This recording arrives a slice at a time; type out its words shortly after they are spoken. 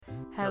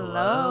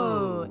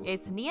Hello.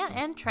 It's Nia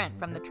and Trent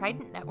from the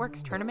Trident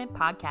Network's Tournament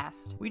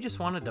Podcast. We just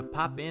wanted to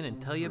pop in and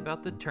tell you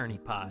about the Tourney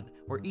Pod,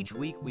 where each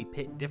week we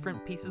pit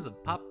different pieces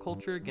of pop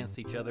culture against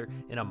each other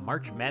in a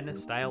March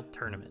Madness-style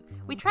tournament.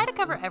 We try to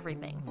cover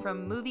everything,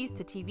 from movies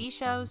to TV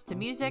shows to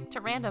music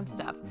to random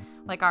stuff,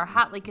 like our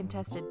hotly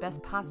contested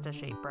Best Pasta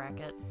Shape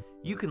bracket.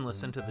 You can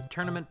listen to the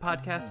Tournament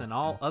Podcast and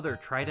all other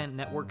Trident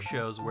Network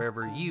shows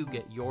wherever you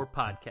get your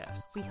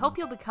podcasts. We hope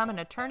you'll become an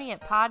attorney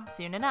at Pod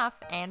soon enough,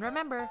 and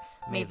remember,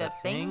 may the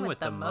thing with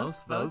the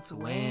most votes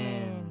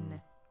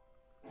win.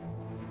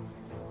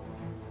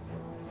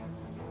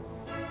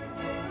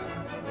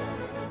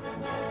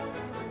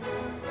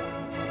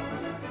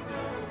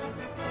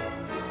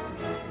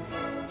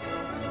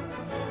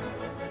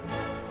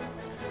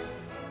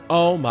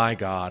 Oh my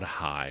god,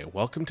 hi.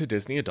 Welcome to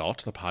Disney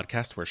Adult, the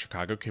podcast where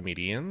Chicago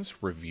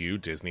comedians review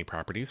Disney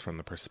properties from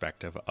the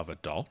perspective of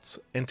adults.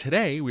 And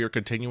today we are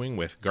continuing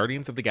with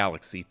Guardians of the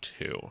Galaxy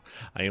 2.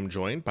 I am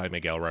joined by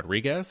Miguel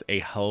Rodriguez,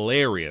 a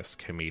hilarious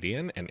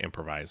comedian and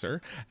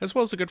improviser, as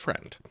well as a good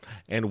friend.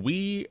 And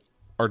we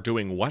are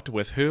doing What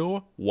with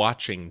Who?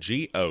 Watching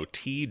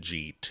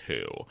GOTG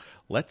 2.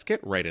 Let's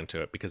get right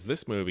into it, because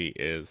this movie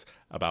is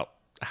about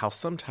how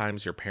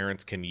sometimes your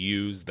parents can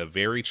use the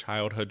very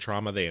childhood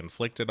trauma they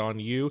inflicted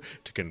on you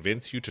to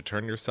convince you to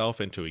turn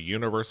yourself into a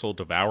universal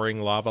devouring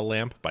lava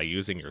lamp by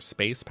using your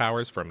space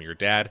powers from your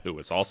dad, who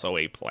is also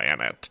a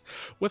planet.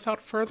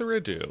 Without further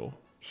ado,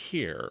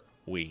 here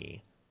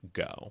we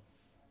go.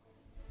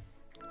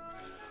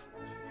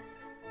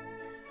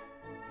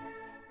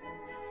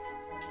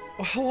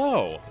 Well,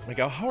 hello,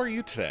 Miguel. How are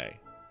you today?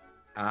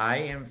 I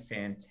am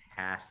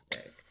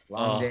fantastic.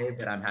 Long day,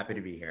 but I'm happy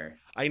to be here.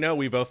 I know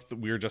we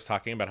were just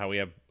talking about how we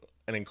have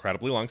an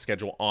incredibly long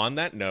schedule. On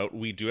that note,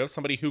 we do have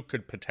somebody who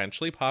could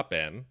potentially pop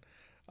in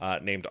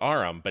named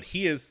Aram, but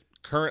he is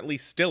currently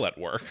still at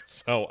work.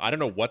 So I don't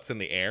know what's in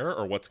the air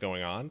or what's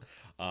going on.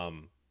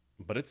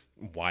 But it's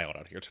wild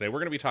out here today. We're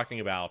going to be talking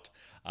about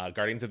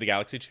Guardians of the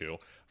Galaxy 2.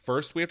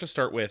 First, we have to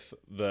start with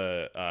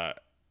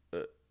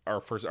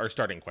our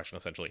starting question,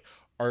 essentially.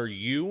 Are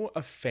you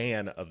a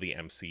fan of the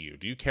MCU?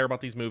 Do you care about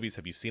these movies?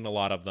 Have you seen a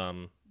lot of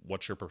them?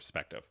 What's your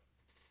perspective?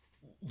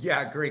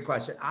 Yeah, great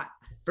question.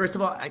 First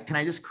of all, can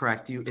I just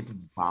correct you? It's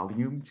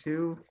Volume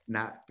 2,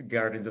 not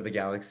Guardians of the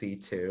Galaxy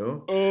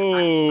 2.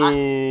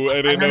 Oh,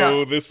 I didn't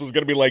know this was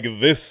going to be like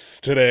this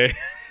today.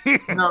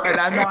 No, and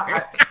I'm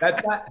not.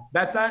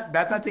 That's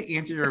not to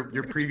answer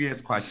your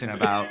previous question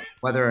about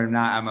whether or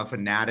not I'm a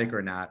fanatic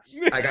or not.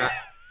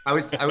 I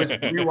was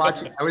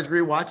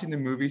rewatching the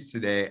movies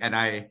today, and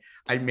I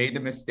made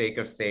the mistake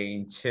of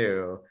saying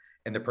 2.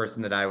 And the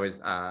person that I was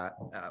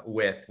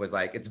with was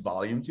like, "It's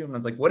Volume 2," and I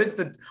was like, "What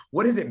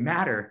does it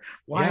matter?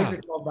 Why is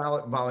it called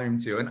Volume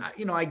 2?" And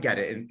I get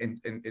it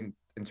in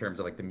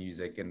terms of like the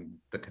music and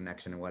the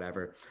connection and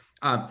whatever.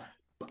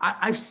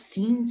 I've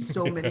seen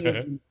so many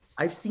of these.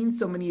 I've seen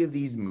so many of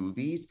these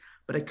movies,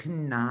 but I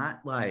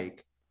cannot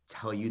like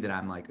tell you that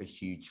I'm like a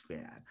huge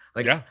fan.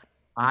 Like,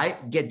 I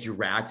get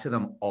dragged to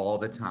them all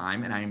the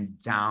time, and I'm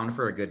down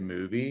for a good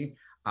movie.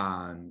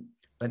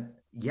 But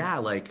yeah,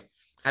 like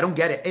I don't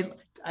get it.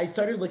 I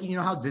started looking,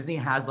 how Disney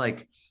has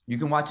like, you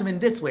can watch them in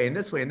this way, and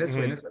this way, and this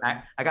way, and this way.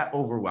 I got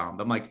overwhelmed.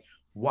 I'm like,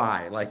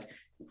 why? Like,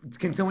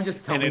 can someone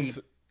just tell me?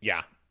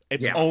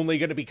 It's only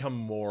going to become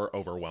more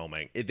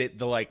overwhelming.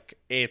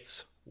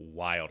 It's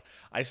wild.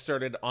 I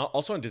started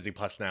also on Disney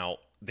Plus now.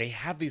 They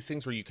have these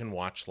things where you can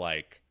watch,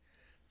 like,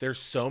 there's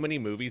so many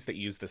movies that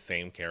use the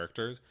same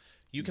characters.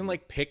 You can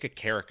like pick a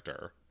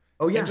character.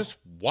 Oh yeah. And just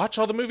watch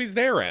all the movies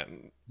they're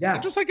in. Yeah.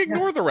 And just like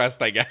ignore the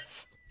rest, I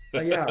guess.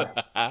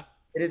 Yeah.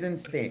 It is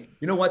insane.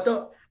 You know what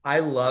though? I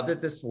love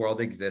that this world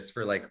exists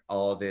for like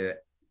all the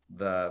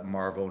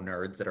Marvel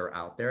nerds that are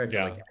out there. I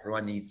feel like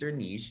everyone needs their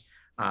niche.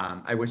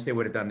 I wish they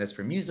would have done this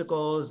for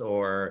musicals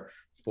or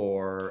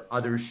for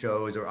other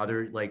shows or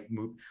other like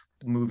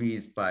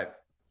movies,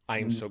 but I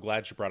am so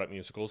glad you brought up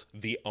musicals.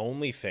 The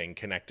only thing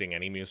connecting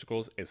any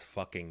musicals is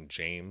fucking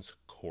James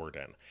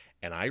Corden.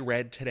 And I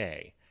read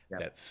today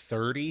that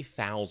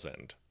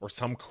 30,000 or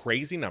some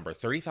crazy number,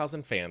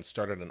 30,000 fans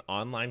started an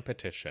online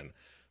petition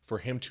for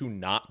him to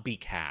not be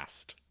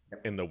cast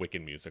in the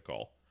Wicked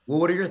musical. Well,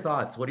 what are your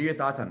thoughts? What are your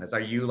thoughts on this?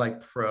 Are you like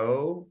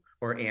pro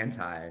or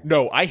anti?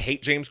 No, I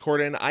hate James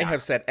Corden. I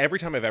have said every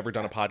time I've ever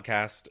done a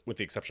podcast, with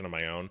the exception of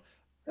my own,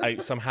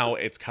 somehow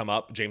it's come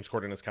up. James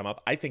Corden has come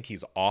up. I think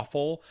he's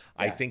awful.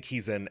 Yeah. I think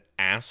he's an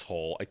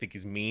asshole. I think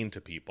he's mean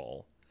to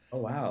people. Oh,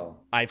 wow.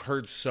 I've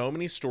heard so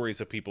many stories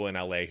of people in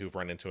LA who've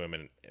run into him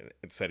and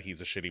said he's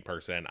a shitty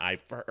person.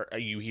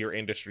 You hear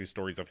industry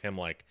stories of him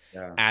like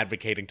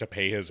advocating to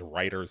pay his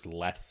writers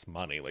less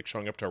money, like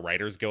showing up to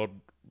Writers Guild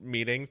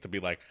meetings to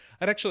be like,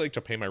 I'd actually like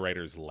to pay my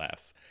writers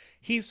less.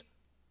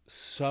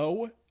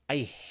 I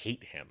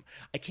hate him.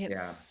 I can't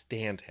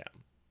stand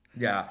him.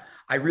 Yeah,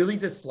 I really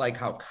dislike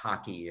how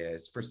cocky he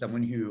is for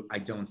someone who I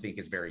don't think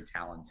is very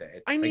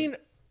talented. I mean,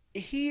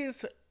 he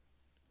is...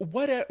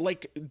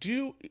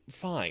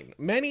 fine.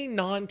 Many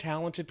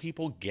non-talented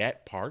people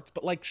get parts,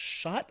 but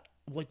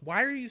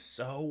why are you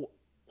so...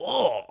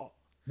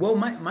 Well,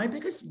 my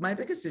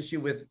biggest issue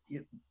with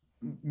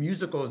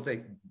musicals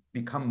that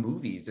become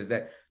movies is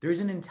that there's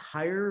an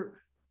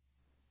entire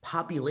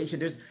population.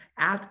 There's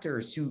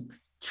actors who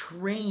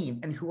train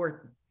and who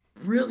are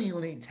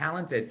brilliantly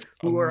talented,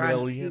 who are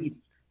on stage.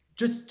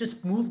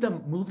 Just move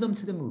them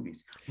to the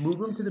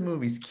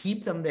movies,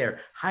 keep them there,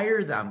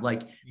 hire them.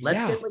 Like, let's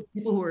get like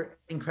people who are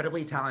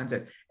incredibly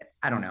talented.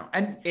 I don't know.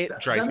 And it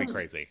drives me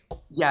crazy.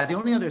 Yeah. The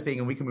only other thing,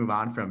 and we can move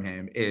on from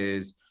him,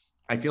 is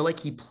I feel like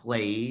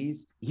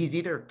he's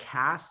either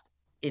cast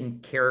in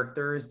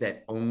characters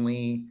that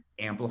only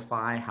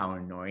amplify how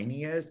annoying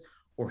he is,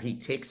 or he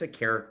takes a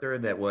character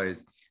that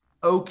was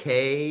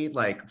okay,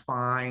 like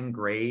fine,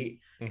 great,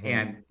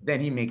 and then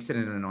he makes it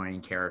an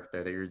annoying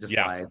character that you're just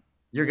like,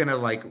 you're gonna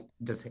like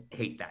just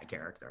hate that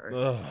character.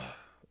 Ugh,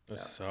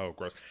 it's so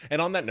gross.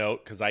 And on that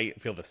note, because I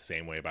feel the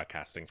same way about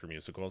casting for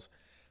musicals,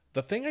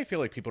 the thing I feel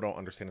like people don't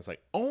understand is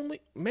like,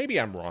 maybe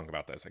I'm wrong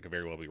about this, I could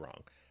very well be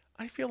wrong.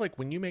 I feel like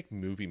when you make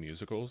movie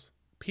musicals,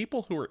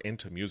 people who are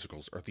into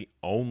musicals are the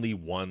only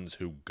ones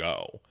who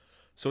go.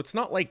 So it's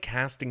not like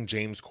casting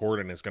James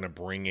Corden is going to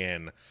bring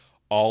in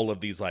all of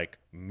these like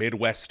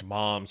Midwest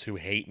moms who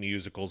hate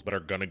musicals but are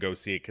going to go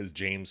see it because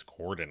James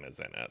Corden is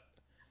in it.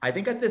 I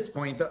think at this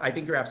point, though, I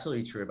think you're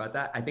absolutely true about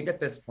that. I think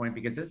at this point,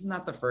 because this is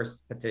not the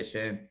first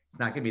petition, it's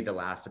not going to be the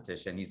last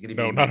petition. He's going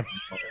to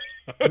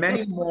be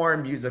many more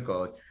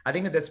musicals. I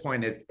think at this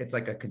point, it's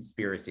like a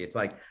conspiracy. It's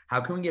like, how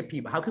can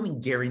we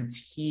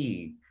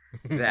guarantee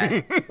that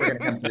we're going to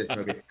come to this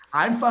movie?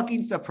 I'm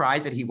fucking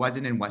surprised that he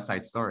wasn't in West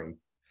Side Story.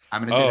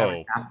 I'm going to say that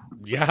right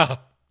now.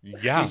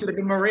 Yeah. He should have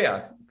been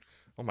Maria.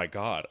 Oh my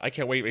God, I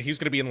can't wait. He's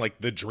gonna be in like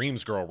the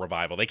Dreams Girl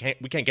revival. We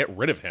can't get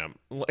rid of him.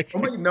 Like, oh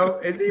my, no,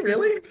 is he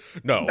really?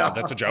 No,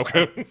 that's a joke.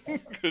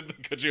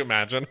 could you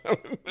imagine?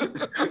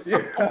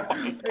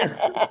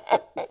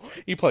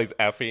 He plays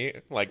Effie.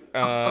 Like,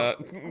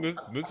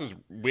 this is,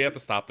 we have to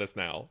stop this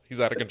now. He's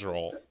out of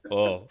control.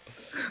 Oh,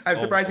 I'm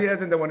surprised he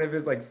hasn't done one of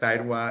his like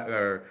sidewalk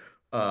or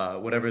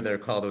whatever they're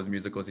called, those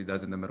musicals he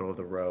does in the middle of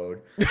the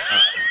road.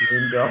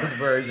 Dream Girls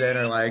version,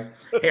 or like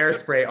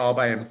Hairspray all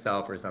by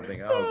himself or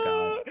something. Oh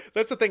God.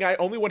 That's the thing. I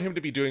only want him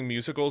to be doing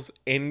musicals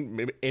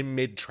in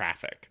mid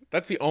traffic.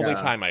 That's the only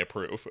time I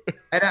approve.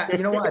 And you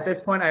know what? At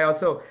this point,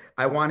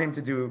 I want him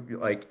to do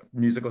like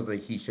musicals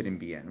that he shouldn't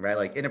be in, right?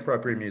 Like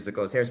inappropriate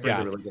musicals. Hairspray is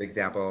a really good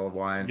example of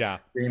one. Yeah.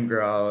 Dream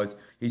Girls.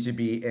 He should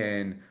be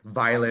in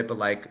Violet, but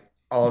like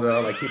all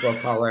the like people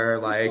of color,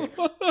 like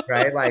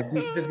right? Like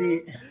he should just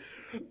be.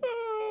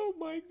 Oh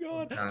my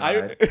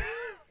God.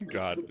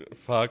 God,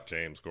 fuck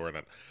James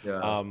Corden.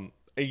 Yeah.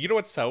 You know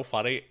what's so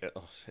funny?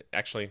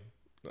 Actually,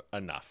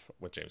 enough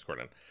with James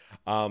Corden.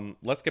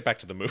 Let's get back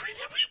to the movie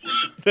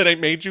that I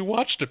made you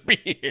watch to be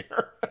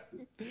here.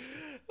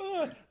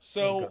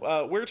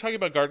 We're talking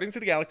about Guardians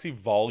of the Galaxy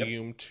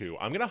Volume 2.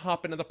 I'm going to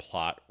hop into the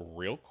plot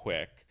real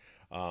quick.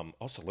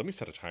 Also, let me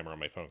set a timer on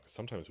my phone, because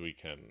sometimes we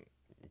can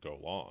go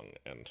long,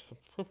 and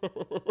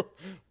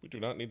we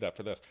do not need that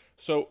for this.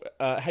 So,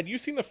 had you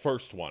seen the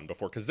first one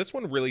before? Because this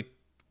one really...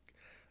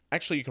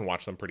 Actually, you can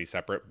watch them pretty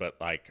separate, but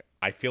like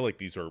I feel like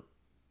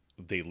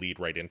they lead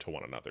right into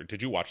one another.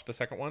 Did you watch the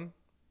second one?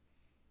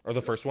 Or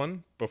the first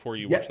one before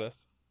you watch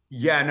this?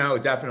 Yeah, no,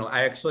 definitely.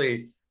 I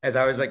actually, as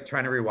I was like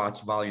trying to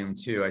rewatch Volume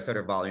 2, I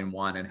started Volume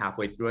 1, and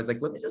halfway through I was like,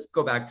 let me just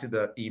go back to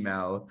the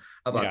email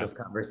about this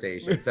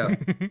conversation. So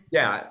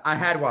yeah, I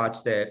had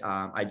watched it.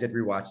 I did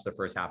rewatch the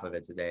first half of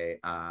it today.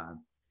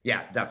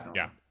 Yeah, definitely.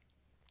 Yeah.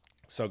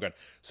 So good.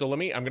 So I'm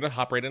going to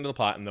hop right into the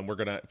plot, and then we're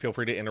going to feel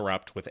free to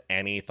interrupt with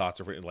any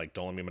thoughts, or like,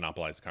 don't let me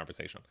monopolize the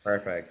conversation.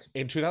 Perfect.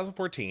 In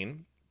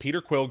 2014,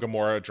 Peter Quill,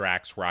 Gamora,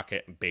 Drax,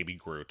 Rocket, and Baby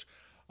Groot,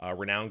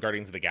 renowned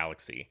Guardians of the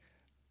Galaxy,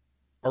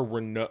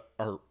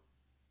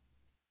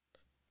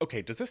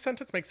 okay, does this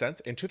sentence make sense?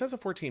 In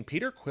 2014,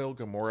 Peter Quill,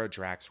 Gamora,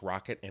 Drax,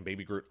 Rocket, and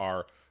Baby Groot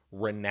are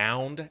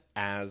renowned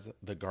as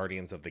the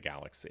Guardians of the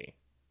Galaxy.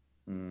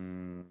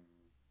 No.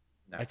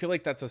 I feel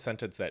like that's a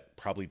sentence that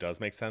probably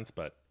does make sense,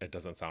 but it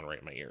doesn't sound right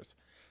in my ears.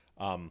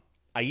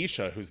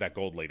 Aisha, who's that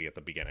gold lady at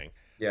the beginning,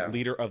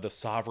 leader of the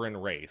Sovereign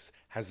Race,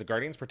 has the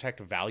Guardians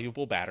protect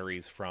valuable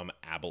batteries from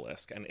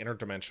Obelisk, an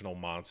interdimensional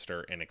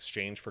monster, in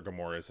exchange for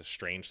Gamora's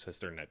estranged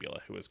sister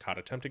Nebula, who is caught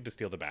attempting to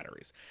steal the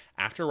batteries.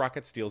 After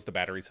Rocket steals the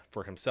batteries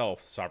for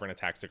himself, Sovereign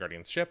attacks the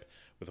Guardians' ship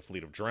with a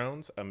fleet of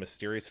drones. A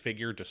mysterious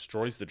figure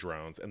destroys the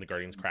drones, and the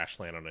Guardians crash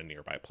land on a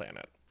nearby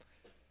planet.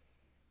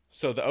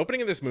 So the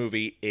opening of this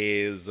movie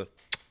is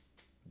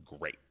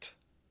great.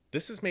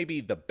 This is maybe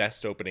the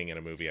best opening in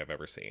a movie I've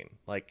ever seen.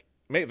 Like,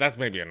 that's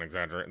maybe an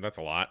exaggeration. That's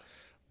a lot.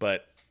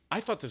 But I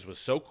thought this was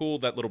so cool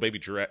that little baby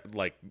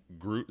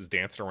Groot is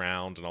dancing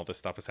around and all this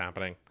stuff is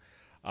happening.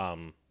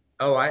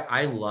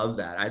 I love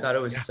that. I thought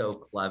it was so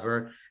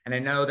clever. And I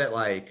know that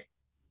like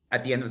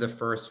at the end of the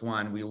first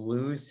one, we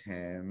lose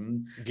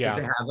him. Yeah.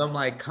 So to have him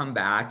like come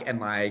back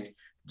and like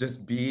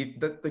just be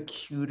the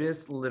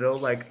cutest little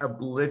like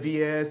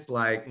oblivious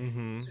like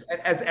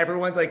as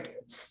everyone's like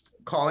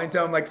calling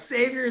to him like,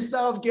 save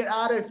yourself, get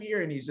out of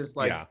here, and he's just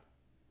like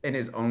in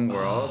his own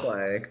world.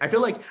 Like I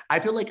feel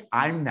like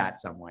I'm that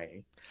some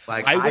way.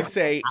 Like I would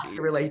say, I can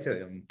relate to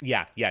him.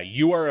 yeah,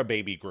 you are a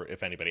baby Groot,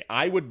 if anybody.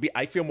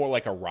 I feel more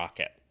like a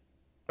Rocket.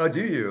 Oh,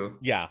 do you?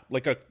 Yeah,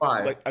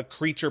 Why? like a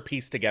creature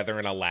pieced together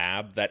in a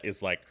lab that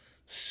is like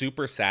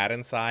super sad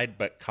inside,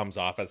 but comes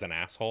off as an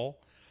asshole.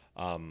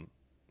 Oh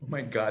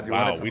my God, do you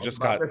Wow, want to we talk just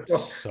about got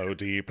this? so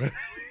deep.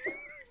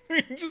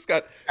 We just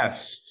got Yeah.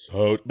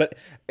 so. But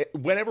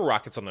whenever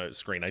Rocket's on the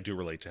screen, I do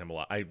relate to him a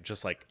lot. I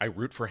just like I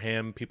root for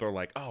him. People are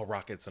like, "Oh,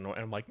 Rocket's annoying,"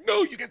 and I'm like,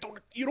 "No, you guys don't.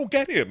 You don't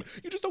get him.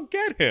 You just don't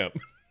get him."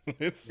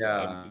 It's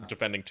Yeah.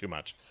 defending too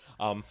much.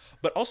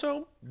 But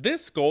also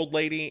this gold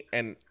lady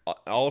and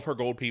all of her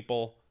gold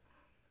people.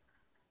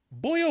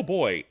 Boy, oh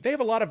boy, they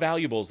have a lot of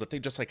valuables that they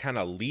just like kind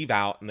of leave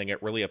out, and they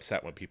get really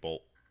upset when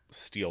people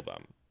steal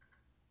them.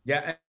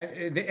 Yeah,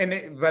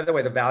 by the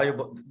way, the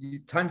valuable,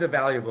 tons of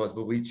valuables,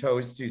 but we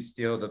chose to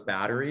steal the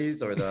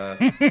batteries or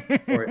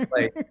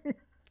like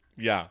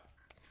Yeah,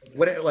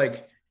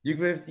 like you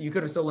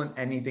could have stolen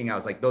anything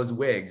else, like those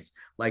wigs,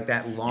 like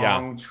that yeah.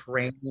 long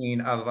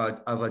training of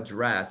a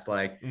dress,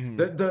 like Mhm.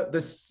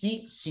 the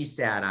seat she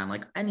sat on,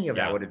 like any of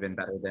that Yeah. would have been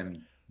better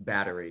than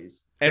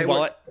batteries. And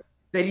while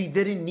That he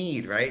didn't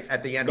need, right?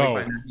 At the end, we no,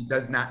 find out he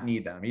does not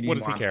need them. He what didn't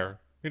does he want them. care?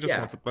 He just Yeah,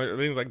 wants to.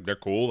 He's like, they're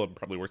cool. I'm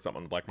probably worth something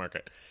on the black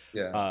market.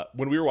 yeah.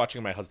 When we were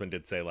watching, my husband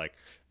did say, like,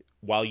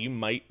 while you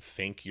might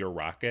think you're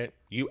Rocket,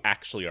 you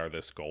actually are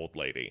this gold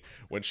lady.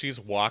 When she's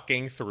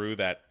walking through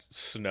that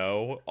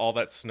snow, all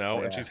that snow,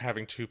 Oh, and yeah. she's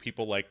having two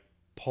people, like,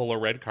 pull a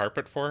red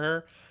carpet for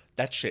her,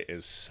 that shit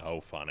is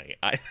so funny.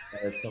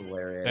 That's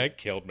hilarious. That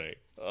killed me.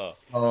 Ugh.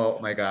 Oh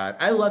my God.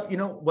 I love,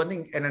 one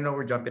thing, and I know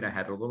we're jumping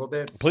ahead a little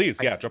bit. Please,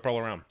 yeah, jump all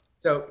around.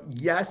 So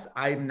yes,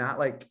 I'm not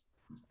like,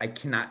 I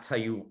cannot tell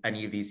you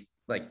any of these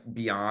like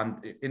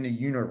beyond in the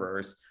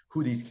universe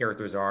who these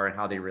characters are and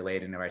how they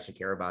relate and if I should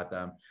care about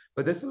them.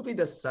 But this movie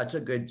does such a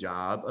good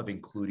job of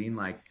including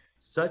like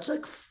such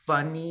like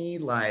funny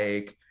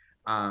like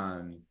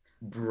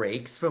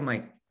breaks from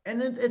like,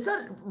 and it's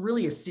not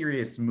really a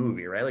serious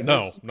movie, right? Like No,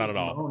 there's not at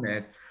serious all.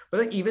 moments,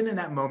 but like even in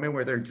that moment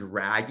where they're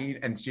dragging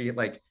and she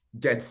like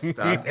gets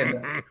stuck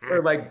and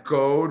her like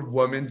gold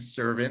woman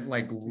servant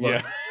like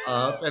looks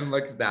up and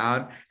looks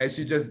down and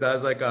she just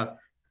does like a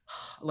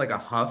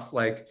huff.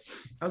 Like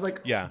I was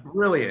like, Yeah.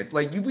 brilliant.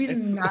 Like we did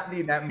not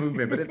need that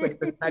movement, but it's like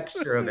the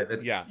texture of it.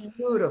 It's Yeah.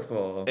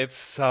 beautiful. It's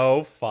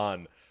so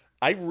fun.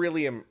 I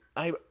really am.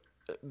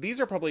 These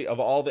are probably of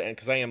all the,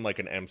 because I am like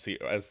an MC,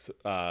 as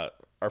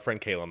our friend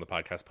Kayla on the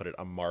podcast put it,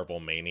 a Marvel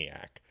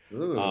maniac.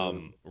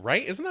 Ooh,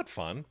 Right? Isn't that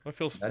fun? That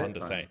feels that fun is to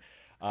fun.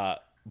 say.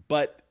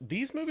 But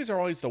these movies are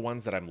always the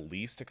ones that I'm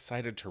least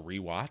excited to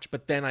rewatch,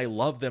 but then I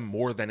love them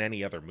more than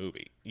any other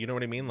movie. You know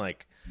what I mean?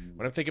 Like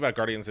when I'm thinking about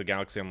Guardians of the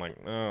Galaxy, I'm like,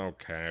 oh,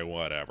 okay,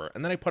 whatever.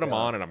 And then I put them Yeah.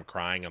 on and I'm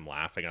crying, I'm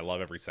laughing. I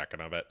love every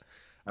second of it.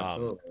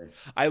 Absolutely.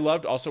 I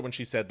loved also when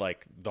she said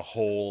like the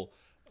whole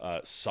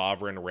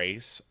sovereign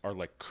race are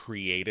like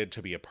created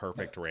to be a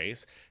perfect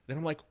race. Then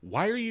I'm like,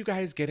 why are you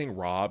guys getting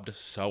robbed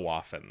so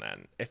often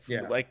then? If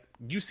Yeah. like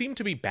you seem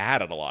to be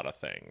bad at a lot of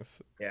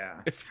things.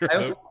 Yeah. If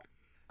you're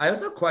I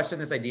also question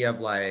this idea of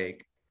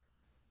like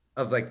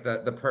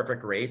the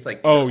perfect race.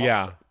 Like oh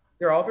yeah.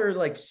 they're all very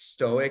like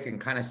stoic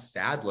and kind of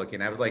sad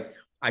looking. I was like,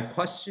 I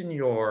question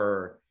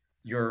your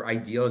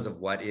ideals of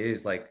what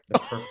is like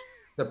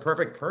the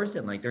perfect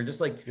person. Like they're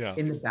just like Yeah.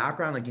 in the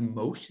background, like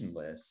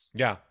emotionless.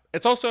 Yeah.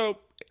 It's also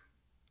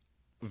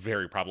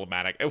very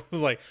problematic. It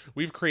was like,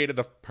 we've created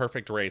the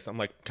perfect race. I'm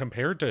like,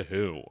 compared to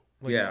who?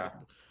 Like, Yeah.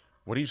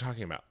 what are you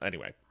talking about?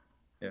 Anyway,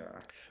 Yeah.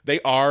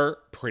 they are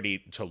pretty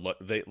to look.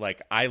 They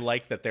like, I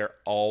like that they're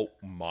all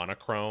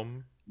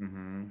monochrome,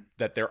 Mm-hmm.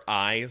 that their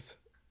eyes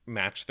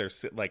match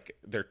like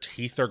their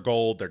teeth are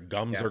gold, their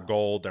gums Yeah. are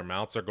gold, their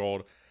mouths are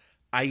gold.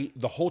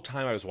 The whole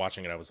time I was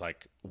watching it, I was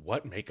like,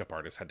 what makeup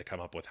artist had to come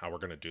up with how we're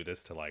going to do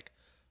this to like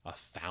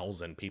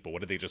 1,000 people? What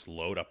did they just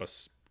load up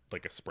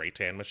like a spray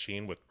tan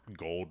machine with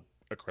gold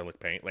acrylic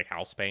paint, like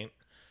house paint?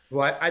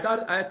 Well, I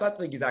thought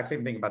the exact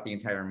same thing about the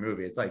entire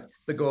movie. It's like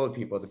the gold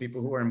people, the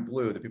people who are in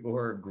blue, the people who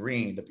are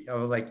green. I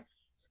was like,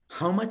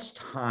 how much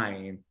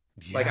time?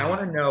 Like, I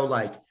want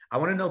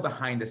to know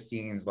behind the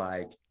scenes,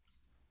 like,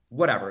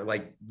 whatever.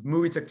 Like,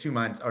 movie took 2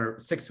 months or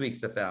 6 weeks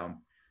to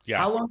film. Yeah.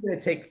 How long did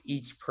it take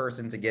each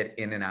person to get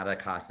in and out of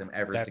the costume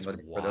every That's single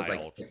day for those like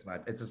wild. 6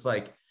 months? It's just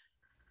like,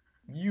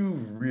 you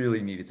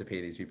really needed to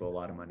pay these people a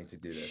lot of money to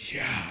do this.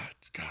 Yeah,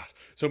 gosh.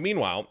 So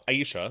meanwhile,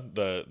 Aisha,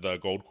 the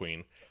Gold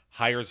Queen,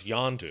 hires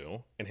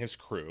Yondu and his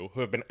crew, who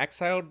have been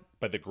exiled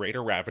by the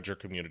Greater Ravager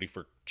community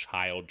for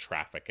child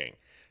trafficking,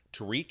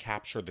 to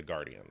recapture the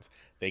Guardians.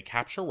 They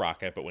capture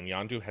Rocket, but when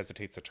Yondu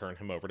hesitates to turn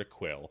him over to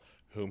Quill,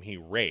 whom he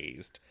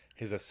raised,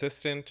 his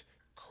assistant,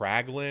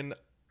 Kraglin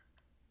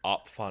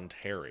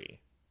Opfonteri,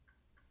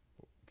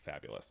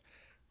 fabulous,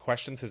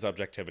 questions his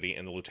objectivity,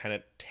 and the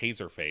Lieutenant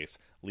Taserface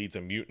leads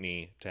a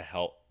mutiny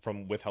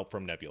with help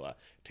from Nebula.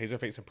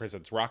 Taserface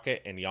imprisons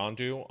Rocket and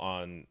Yondu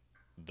on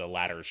the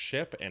latter's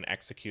ship and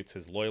executes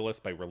his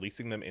loyalists by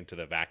releasing them into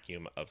the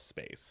vacuum of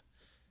space.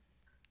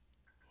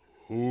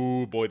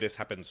 Ooh, boy, this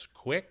happens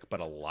quick,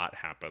 but a lot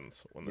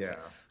happens when this. Yeah.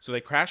 So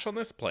they crash on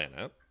this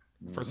planet.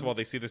 First of all,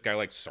 they see this guy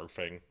like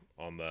surfing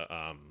on the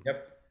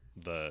Yep.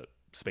 the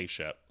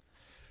spaceship.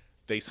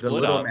 They The split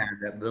little up.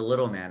 man, the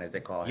little man, as they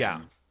call Yeah,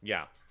 him.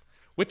 yeah.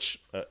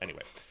 Which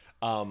anyway,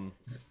 I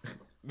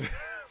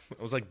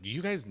was like,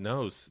 you guys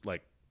know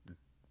like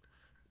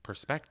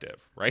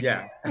perspective, right?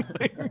 Yeah.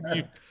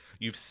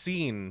 You've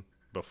seen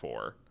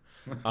before.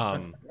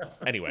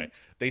 Anyway,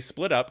 they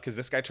split up because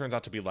this guy turns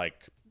out to be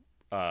like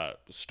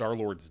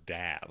Star-Lord's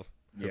dad,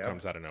 who Yep.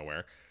 comes out of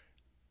nowhere.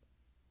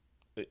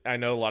 I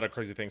know a lot of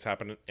crazy things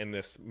happen in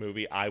this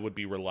movie. I would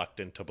be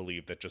reluctant to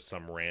believe that just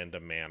some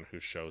random man who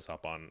shows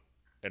up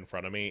in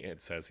front of me,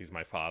 it says he's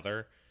my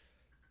father.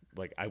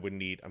 Like I'm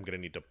gonna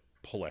need to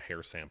pull a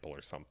hair sample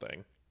or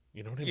something.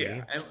 You know what I Yeah,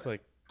 mean? and- Just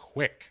like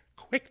quick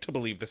to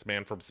believe this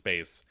man from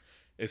space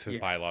is his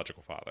Yeah.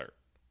 biological father.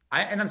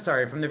 And I'm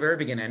sorry, from the very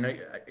beginning, I know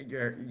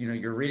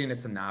you're reading a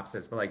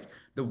synopsis, but like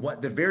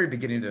the very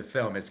beginning of the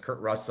film is Kurt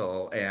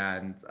Russell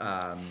and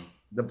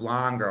the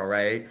blonde girl,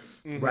 right?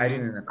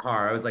 Riding in the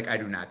car. I was like, I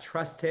do not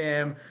trust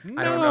him.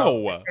 I don't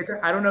know. No.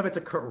 I don't know if it's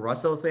a Kurt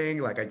Russell thing.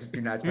 Like, I just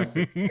do not trust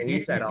his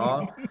face at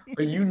all.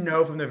 But you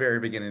know from the very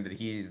beginning that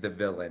he's the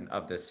villain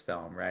of this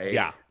film, right?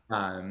 Yeah.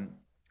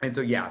 And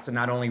so yeah, so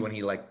not only when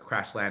he like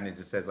crash landed and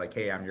just says like,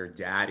 "Hey, I'm your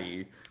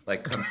daddy,"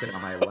 like come sit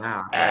on my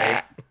lap,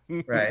 right?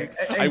 Right.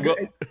 I will.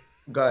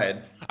 Go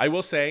ahead. I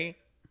will say,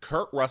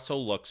 Kurt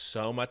Russell looks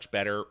so much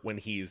better when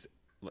he's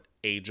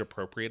age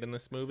appropriate in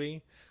this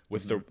movie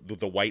with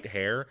the white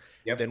hair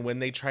Yep. than when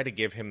they try to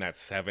give him that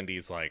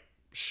 70s like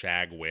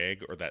shag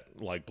wig or that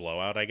like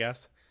blowout, I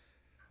guess.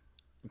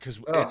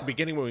 Because at the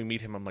beginning when we meet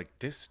him, I'm like,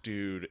 this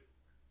dude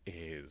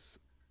is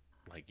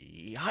like,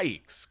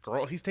 yikes,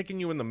 girl. He's taking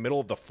you in the middle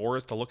of the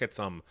forest to look at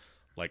some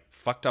like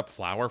fucked up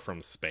flower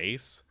from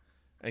space,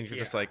 and you're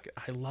just like,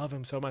 I love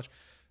him so much.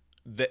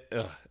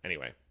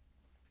 Anyway.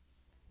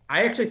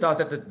 I actually thought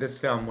that this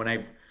film,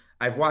 when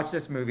I've watched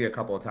this movie a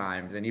couple of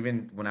times, and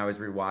even when I was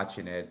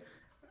rewatching it,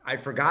 I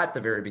forgot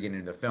the very beginning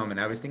of the film, and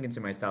I was thinking to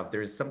myself,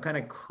 there's some kind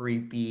of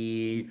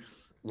creepy,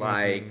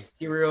 like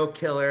serial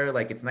killer,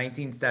 like it's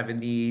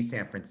 1970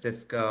 San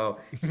Francisco,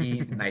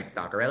 he's a Night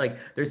Stalker, right? Like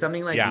there's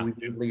something like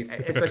weirdly,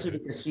 especially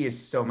because she is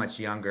so much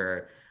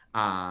younger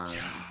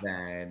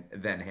than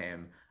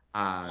him.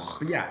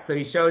 But yeah, so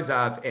he shows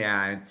up,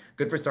 and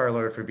good for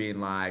Star-Lord for being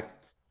like,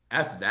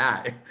 F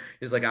that.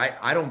 He's like,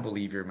 I don't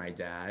believe you're my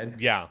dad.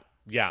 Yeah.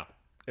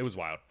 It was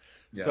wild.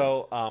 Yeah.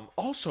 So,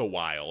 also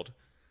wild,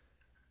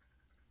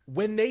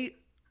 when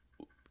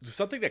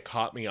something that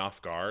caught me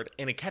off guard,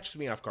 and it catches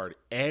me off guard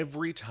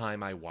every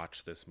time I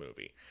watch this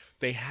movie.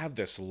 They have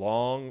this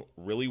long,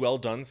 really well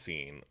done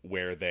scene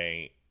where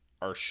they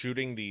are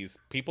shooting these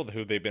people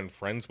who they've been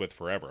friends with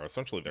forever,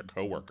 essentially their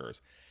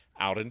coworkers,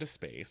 out into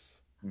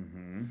space.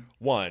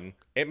 One,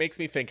 it makes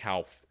me think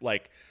how,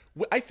 like,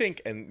 I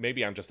think, and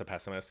maybe I'm just a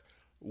pessimist,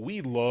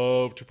 we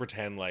love to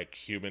pretend like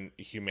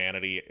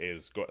humanity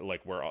is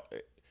like we're all,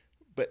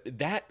 but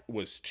that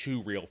was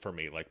too real for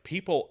me. Like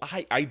people,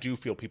 I do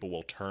feel people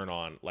will turn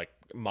on, like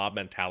mob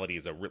mentality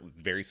is a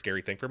very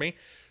scary thing for me.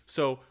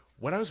 So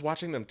when I was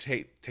watching them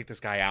take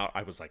this guy out,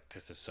 I was like,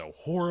 this is so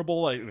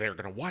horrible. Like, they're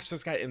gonna watch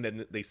this guy, and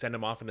then they send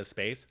him off into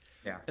space.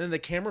 Yeah. And then the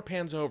camera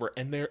pans over,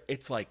 and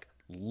it's like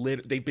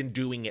they've been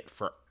doing it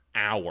for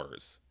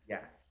hours. Yeah.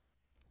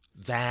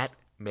 That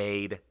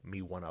made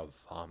me want to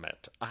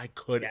vomit.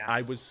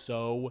 I was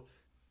so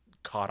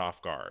caught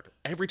off guard.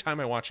 Every time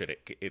I watch it,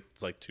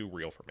 it's like too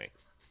real for me.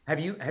 Have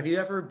you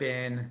ever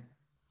been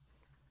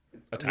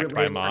attacked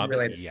by a mob?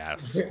 Unrelated.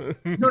 Yes.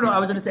 No, I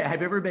was gonna say,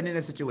 have you ever been in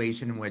a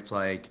situation in which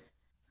like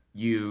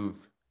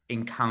you've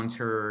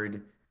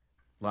encountered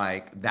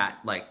like that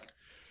like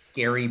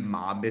scary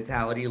mob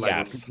mentality, like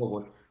where people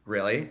would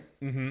really?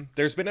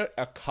 There's been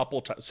a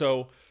couple times.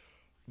 So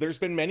there's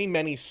been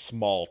many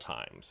small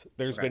times.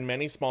 There's been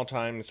many small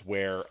times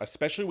where,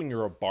 especially when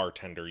you're a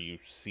bartender, you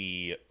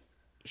see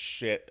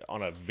shit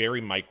on a very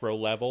micro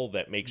level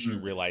that makes you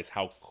realize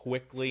how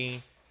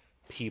quickly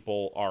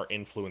people are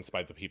influenced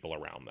by the people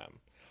around them.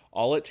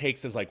 All it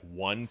takes is like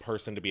one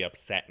person to be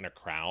upset in a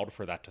crowd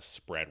for that to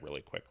spread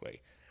really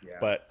quickly. Yeah.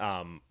 But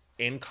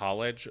in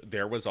college,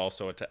 there was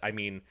also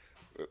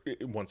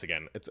once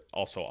again, it's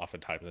also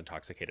oftentimes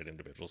intoxicated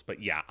individuals.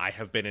 But yeah, I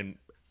have been in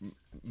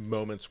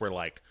moments where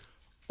like,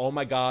 oh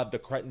my God,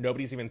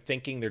 nobody's even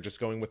thinking. They're just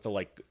going with the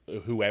like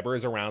whoever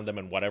is around them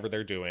and whatever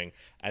they're doing.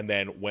 And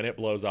then when it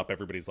blows up,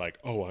 everybody's like,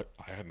 oh,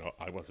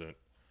 I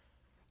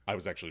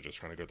was actually just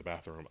trying to go to the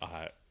bathroom.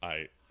 I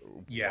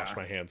wash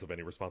my hands of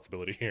any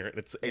responsibility here. And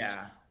it's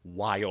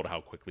wild how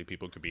quickly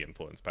people could be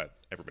influenced by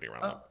everybody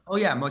around them. Oh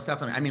yeah, most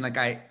definitely. I mean, like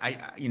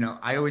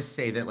I always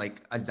say that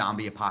like a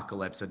zombie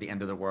apocalypse or the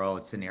end of the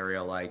world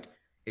scenario, like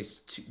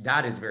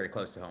that is very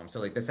close to home. So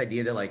like this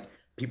idea that like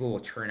people will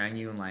turn on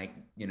you and like,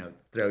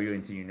 throw you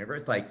into the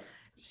universe. Like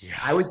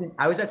I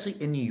was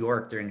actually in New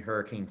York during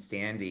Hurricane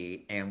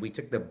Sandy, and we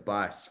took the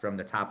bus from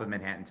the top of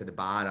Manhattan to the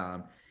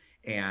bottom.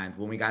 And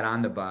when we got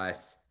on the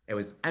bus, it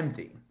was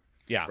empty.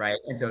 Yeah. Right.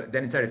 And so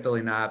then it started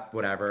filling up,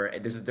 whatever.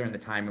 This is during the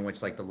time in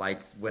which like the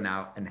lights went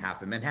out in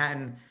half of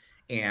Manhattan.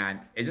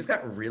 And it just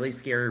got really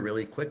scary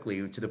really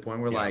quickly, to the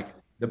point where like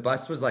the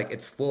bus was like,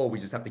 it's full. We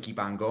just have to keep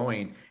on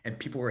going. And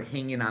people were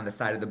hanging on the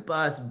side of the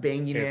bus,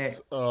 banging it.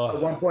 At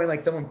one point,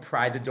 like someone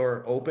pried the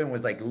door open,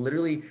 was like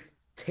literally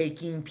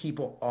taking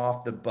people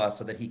off the bus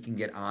so that he can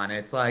get on.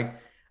 It's like,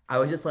 I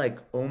was just like,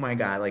 oh my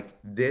God, like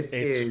yes,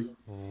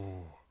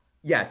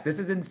 this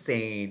is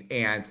insane.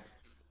 And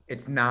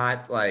it's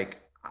not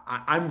like,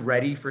 I'm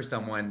ready for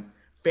someone,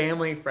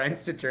 family,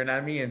 friends to turn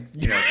on me and,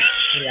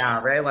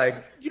 yeah, right? Like,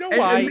 you know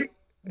why?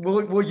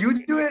 Will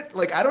you do it?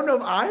 Like, I don't know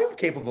if I'm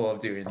capable of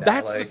doing that.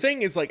 That's the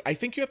thing is, like, I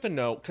think you have to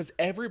know, because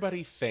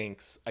everybody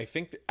thinks, I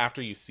think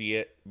after you see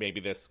it,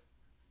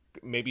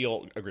 maybe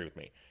you'll agree with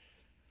me.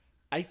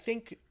 I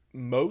think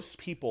most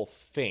people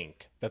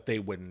think that they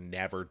would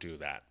never do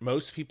that.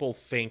 Most people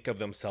think of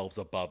themselves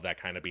above that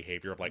kind of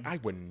behavior of like, I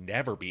would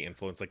never be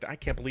influenced like that. I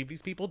can't believe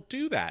these people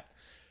do that.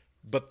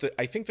 But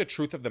I think the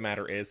truth of the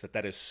matter is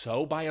that is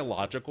so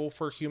biological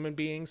for human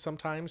beings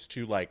sometimes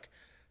to like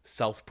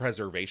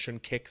self-preservation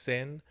kicks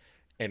in,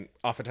 and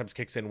oftentimes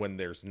kicks in when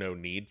there's no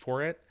need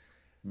for it,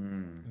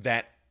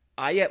 that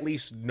I at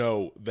least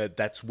know that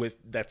that's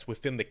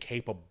within the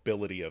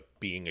capability of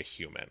being a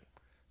human.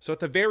 So at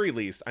the very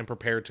least, I'm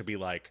prepared to be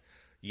like,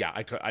 yeah,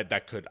 I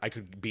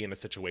could be in a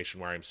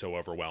situation where I'm so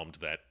overwhelmed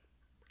that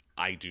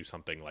I do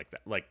something like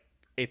that. Like,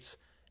 it's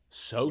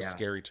so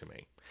scary to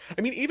me.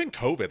 I mean, even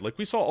COVID, like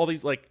we saw all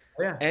these, like,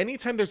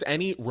 anytime there's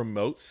any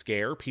remote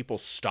scare, people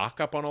stock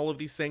up on all of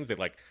these things.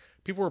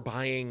 People were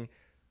buying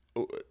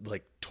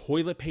like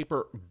toilet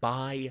paper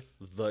by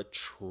the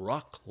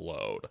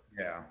truckload.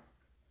 Yeah.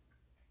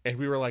 And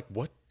we were like,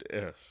 what?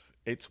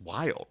 It's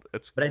wild.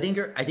 But I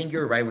think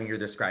you're right when you're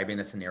describing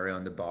the scenario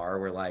in the bar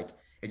where like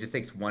it just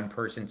takes one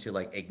person to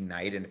like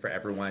ignite, and for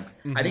everyone.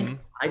 Mm-hmm.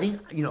 I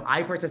think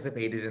I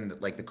participated in the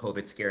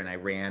COVID scare, and I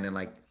ran and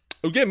like.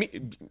 Oh yeah, me.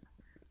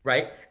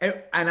 Right,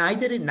 and I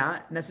did it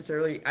not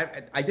necessarily.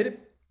 I did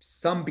it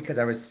some because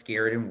I was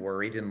scared and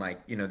worried, and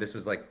like this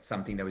was like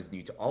something that was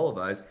new to all of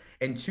us,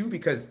 and two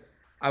because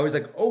I was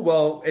like, oh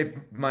well, if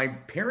my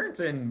parents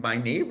and my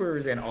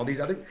neighbors and all these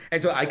other,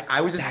 and so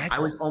I was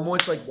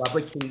almost like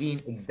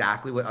replicating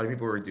exactly what other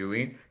people were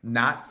doing,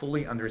 not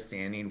fully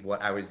understanding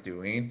what I was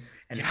doing,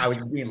 and I was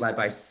just being led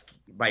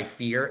by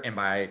fear and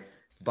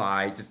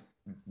by just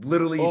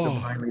literally the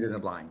blind leading the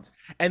blind.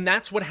 And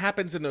that's what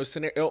happens in those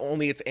scenarios.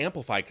 Only it's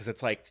amplified because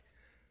it's like,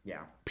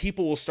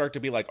 people will start to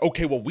be like,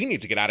 okay, well, we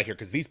need to get out of here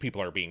because these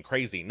people are being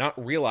crazy,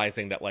 not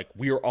realizing that like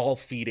we are all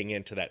feeding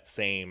into that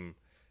same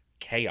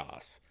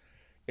chaos.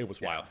 It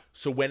was wild.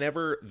 So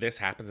whenever this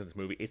happens in this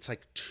movie, it's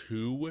like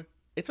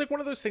one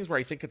of those things where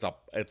I think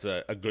it's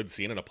a good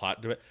scene and a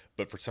plot to it,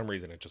 but for some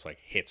reason it just like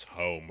hits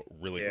home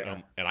really,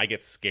 and I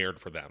get scared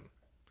for them.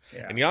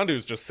 Yeah. And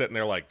Yondu's just sitting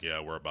there like, yeah,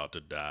 we're about to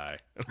die.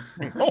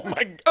 Oh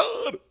my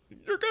God,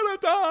 you're gonna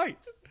die.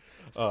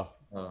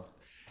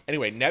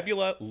 Anyway,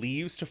 Nebula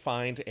leaves to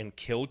find and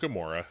kill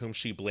Gamora, whom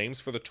she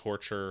blames for the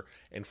torture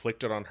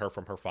inflicted on her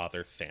from her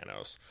father,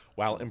 Thanos.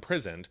 While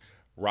imprisoned,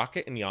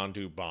 Rocket and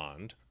Yondu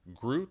bond.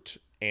 Groot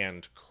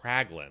and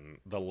Kraglin,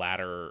 the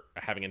latter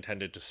having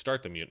intended to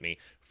start the mutiny,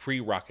 free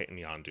Rocket and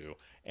Yondu,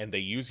 and they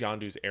use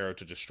Yondu's arrow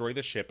to destroy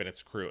the ship and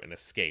its crew and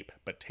escape,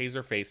 but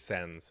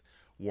Taserface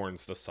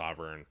warns the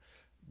Sovereign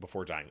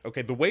before dying.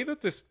 Okay, the way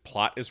that this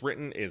plot is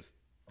written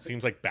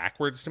seems like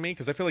backwards to me,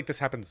 because I feel like this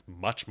happens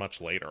much,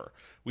 much later.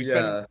 We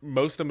spend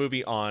most of the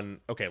movie on,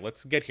 okay,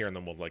 let's get here and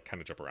then we'll like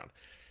kind of jump around.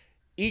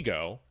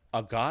 Ego,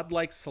 a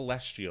godlike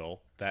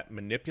celestial that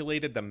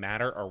manipulated the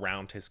matter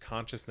around his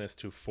consciousness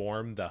to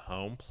form the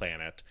home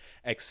planet,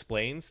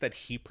 explains that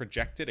he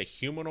projected a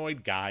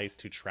humanoid guise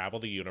to travel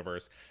the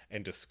universe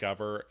and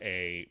discover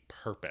a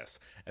purpose,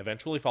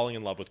 eventually falling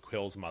in love with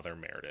Quill's mother,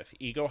 Meredith.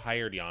 Ego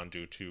hired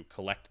Yondu to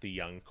collect the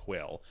young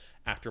Quill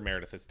after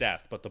Meredith's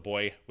death, but the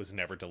boy was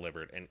never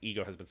delivered, and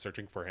Ego has been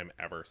searching for him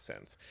ever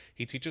since.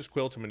 He teaches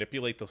Quill to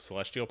manipulate the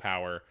celestial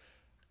power,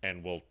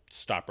 and we'll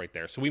stop right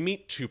there. So we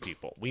meet two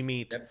people. We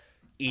meet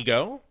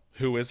Ego,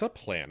 who is a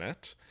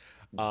planet,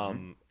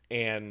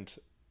 and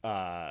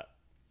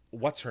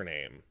what's her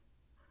name?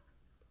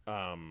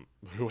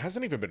 Who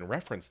hasn't even been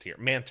referenced here?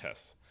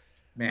 Mantis.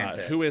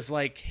 Who is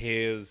like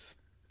his,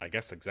 I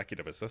guess,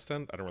 executive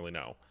assistant? I don't really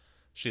know.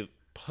 She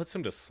puts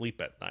him to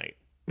sleep at night.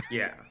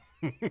 Yeah.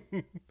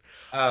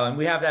 And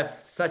we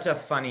have such a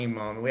funny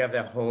moment. We have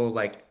that whole,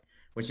 like,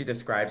 when she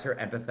describes her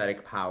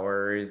empathetic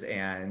powers,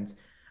 and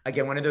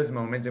again, one of those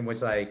moments in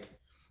which, like,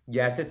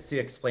 yes, it's to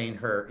explain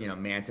her,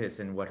 Mantis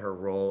and what her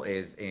role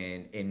is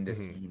in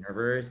this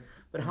universe,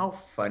 but how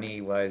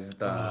funny was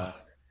the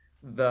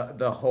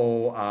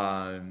whole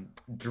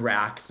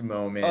Drax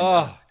moment.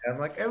 I'm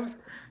like,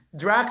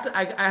 Drax,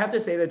 I have to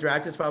say that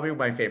Drax is probably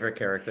my favorite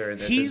character in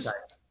this. He's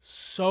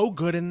so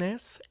good in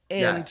this.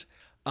 And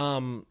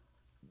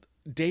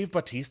Dave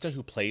Bautista,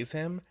 who plays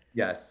him,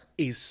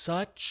 is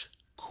such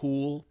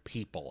cool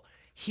people.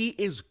 He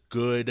is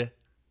good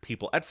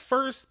people. At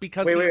first,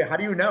 because Wait, how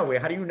do you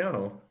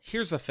know?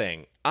 Here's the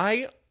thing.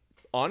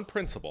 On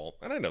principle,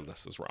 and I know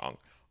this is wrong,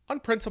 on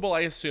principle,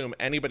 I assume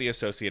anybody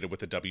associated with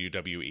the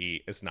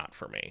WWE is not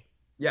for me.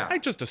 Yeah. I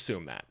just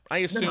assume that. I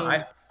assume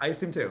I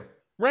assume too.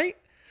 Right?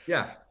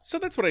 Yeah. So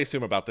that's what I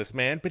assume about this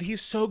man, but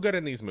he's so good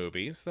in these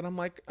movies that I'm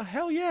like, oh,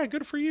 hell yeah,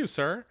 good for you,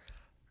 sir.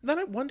 Then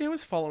one day I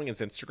was following his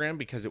Instagram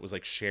because it was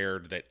like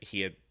shared that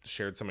he had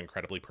shared some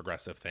incredibly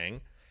progressive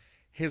thing.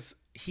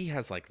 He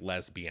has like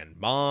lesbian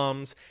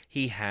moms.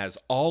 He has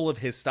all of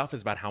his stuff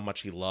is about how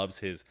much he loves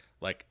his,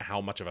 like,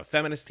 how much of a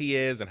feminist he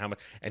is and how much,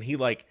 and he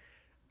like,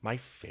 my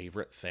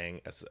favorite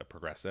thing as a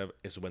progressive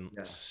is when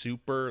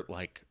super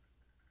like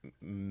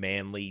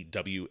manly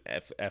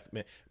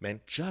WFF men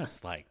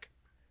just like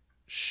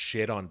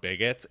shit on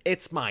bigots.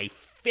 It's my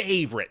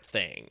favorite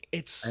thing.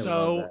 It's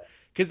so,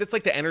 because it's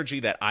like the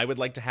energy that I would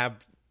like to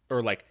have,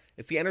 or like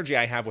it's the energy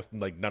I have with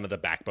like none of the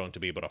backbone to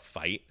be able to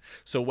fight.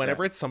 So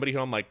whenever it's somebody who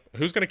I'm like,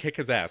 who's gonna kick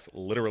his ass?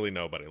 Literally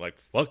nobody. Like,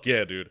 fuck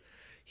yeah, dude.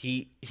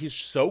 He's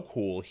so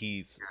cool.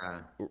 He's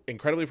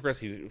incredibly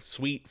progressive. He's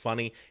sweet,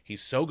 funny.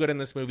 He's so good in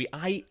this movie.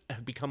 I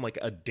have become like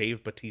a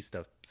Dave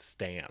Bautista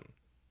stan.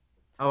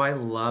 Oh, I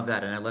love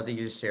that. And I love that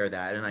you just share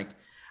that. And like,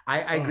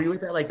 I agree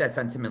with that, like that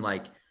sentiment,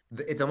 like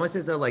it's almost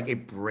as though like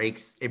it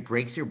breaks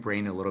your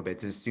brain a little bit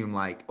to assume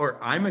like, or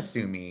I'm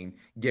assuming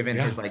given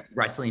his like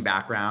wrestling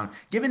background,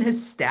 given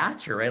his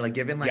stature, right? Like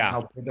given like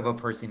how big of a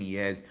person he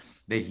is,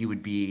 that he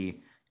would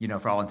be,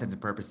 for all intents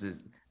and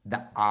purposes,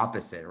 the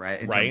opposite,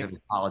 right? In terms of his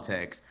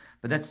politics.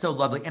 But that's so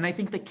lovely. And I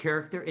think the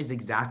character is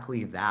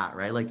exactly that,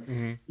 right? Like,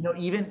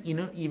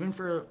 even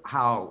for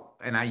how,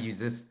 and I use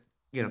this,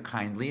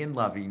 kindly and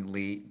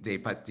lovingly,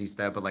 Dave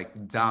Bautista, but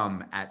like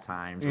dumb at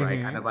times,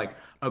 right? Kind of like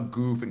a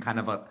goof and kind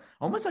of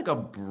almost like a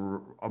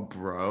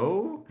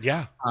bro.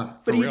 Yeah.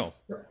 But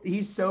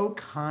he's so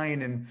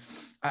kind, and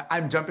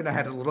I'm jumping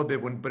ahead a little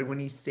bit but when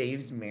he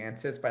saves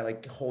Mantis by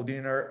like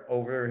holding her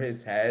over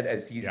his head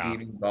as he's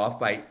being engulfed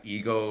by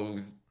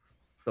Ego's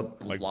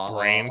like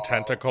brain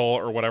tentacle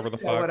or whatever the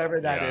fuck.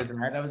 Whatever that is,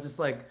 right? I was just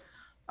like,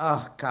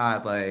 oh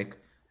God, like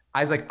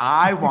I was like,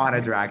 I want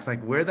a Drax.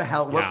 Like, where the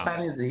hell, what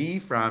planet is he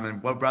from?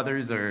 And what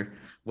brothers or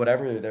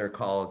whatever they're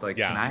called, like,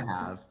 can I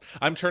have?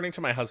 I'm turning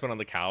to my husband on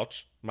the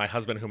couch, my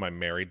husband whom I'm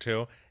married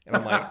to, and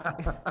I'm like,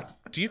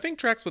 do you think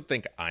Drax would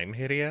think I'm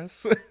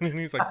hideous? And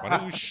he's like, why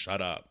don't you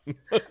shut up?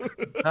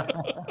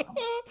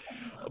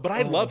 But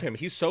I love him.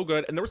 He's so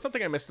good. And there was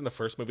something I missed in the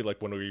first movie,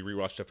 like when we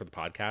rewatched it for the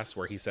podcast,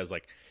 where he says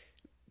like,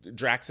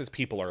 Drax's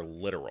people are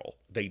literal.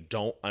 They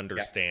don't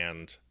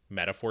understand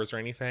metaphors or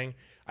anything.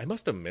 I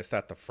must have missed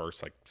that the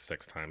first like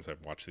 6 times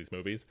I've watched these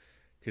movies,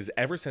 because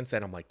ever since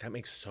then I'm like, that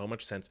makes so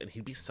much sense, and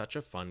he'd be such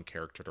a fun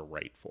character to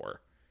write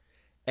for.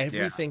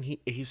 Everything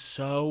he's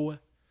so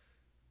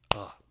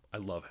I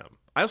love him.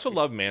 I also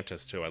love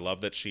Mantis too. I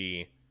love that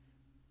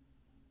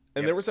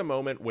there was a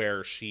moment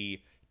where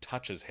she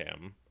touches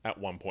him at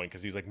one point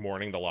because he's like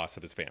mourning the loss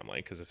of his family,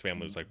 because his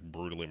family was like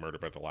brutally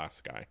murdered by the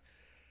last guy,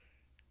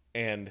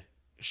 and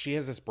she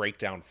has this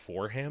breakdown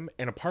for him,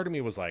 and a part of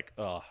me was like,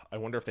 ugh, I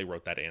wonder if they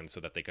wrote that in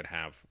so that they could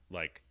have,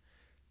 like,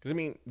 because I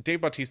mean,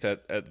 Dave Bautista,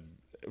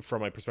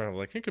 from my perspective,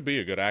 like, he could be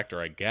a good actor,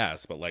 I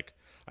guess, but like,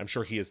 I'm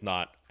sure he is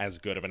not as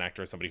good of an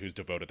actor as somebody who's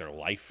devoted their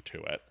life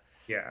to it.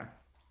 Yeah.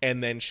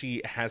 And then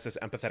she has this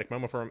empathetic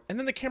moment for him, and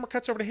then the camera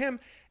cuts over to him,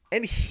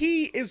 and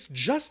he is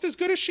just as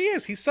good as she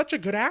is. He's such a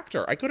good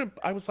actor.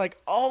 I was like,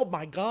 oh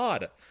my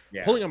God,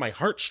 pulling on my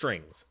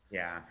heartstrings.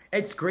 Yeah.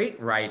 It's great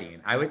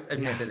writing. I would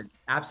admit that it's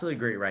absolutely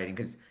great writing,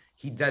 because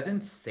he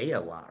doesn't say a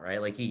lot, right?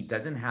 Like, he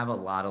doesn't have a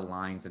lot of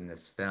lines in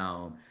this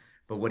film,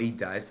 but what he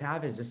does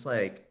have is just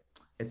like,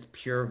 it's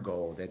pure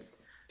gold. It's,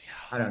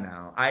 I don't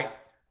know. I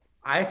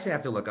actually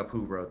have to look up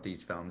who wrote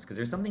these films, because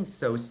there's something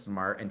so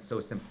smart and so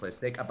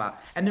simplistic about,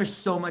 and there's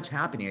so much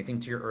happening. I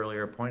think to your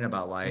earlier point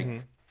about like,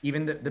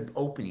 even the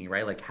opening,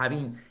 right? Like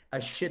having a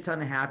shit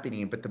ton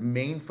happening, but the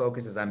main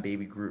focus is on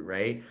Baby Groot,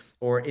 right?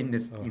 Or in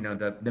this,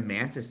 the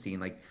Mantis scene,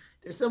 like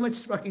there's so much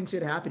fucking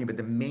shit happening, but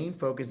the main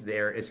focus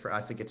there is for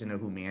us to get to know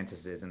who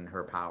Mantis is and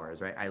her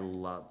powers, right? I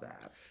love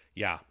that.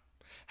 Yeah.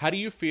 How do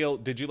you feel?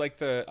 Did you like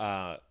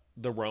the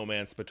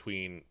romance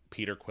between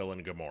Peter Quill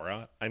and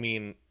Gamora? I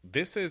mean,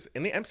 this is,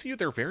 in the MCU,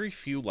 there are very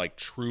few like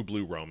true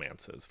blue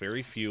romances.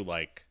 Very few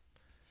like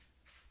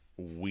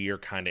we're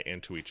kind of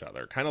into each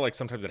other. Kind of like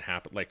sometimes it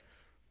happened. Like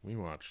we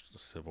watched the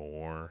Civil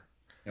War.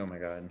 Oh my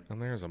God.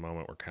 And there's a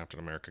moment where Captain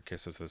America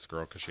kisses this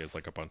girl because she has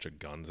like a bunch of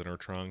guns in her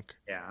trunk.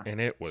 Yeah. And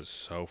it was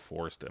so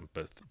forced and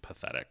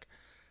pathetic.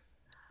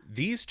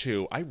 These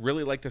two, I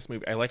really like this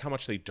movie. I like how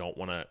much they don't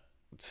want to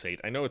say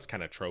it. I know it's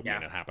kind of tropey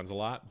and it happens a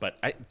lot, but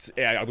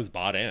I was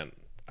bought in.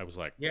 I was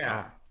like,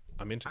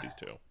 I'm into these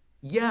two.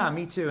 Yeah,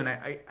 me too. And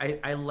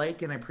I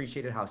like and I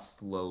appreciated how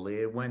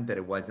slowly it went, that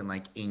it wasn't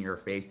like in your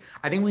face.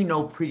 I think we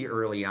know pretty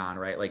early on,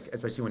 right? Like,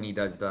 especially when he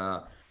does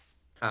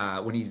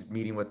when he's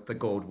meeting with the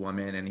gold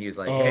woman and he's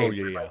like, hey,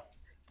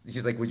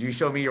 she's like, would you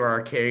show me your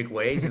archaic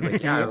ways? He's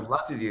like, yeah, I would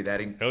love to do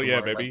that. And hell yeah,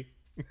 baby.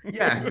 Like,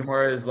 yeah,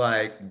 Gamora is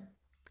like,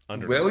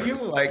 will you?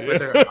 Like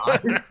with her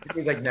eyes?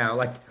 He's like, no,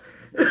 like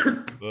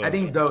I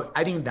think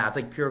that's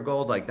like pure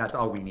gold. Like that's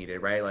all we needed,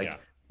 right? Like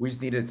we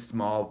just needed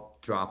small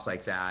drops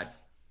like that.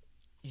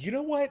 You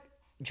know what?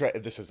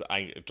 This is,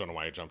 I don't know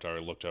why I jumped out. I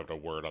looked at a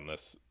word on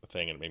this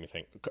thing and it made me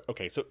think.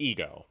 Okay, so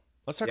ego.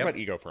 Let's talk about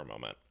ego for a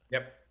moment.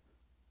 Yep.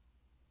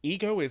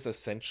 Ego is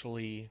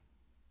essentially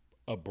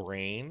a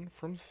brain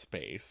from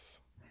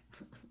space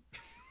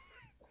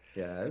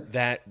Yes.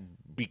 that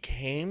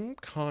became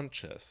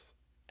conscious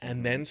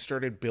and then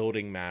started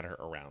building matter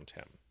around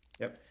him.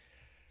 Yep.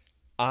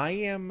 I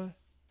am,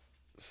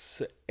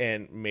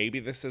 and maybe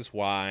this is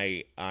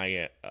why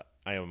I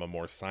am a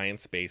more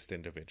science-based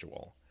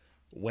individual.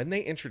 When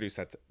they introduce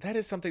that, that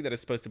is something that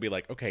is supposed to be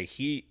like, okay,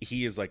 he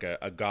is like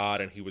a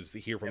god, and he was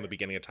here from the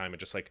beginning of time, and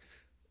just like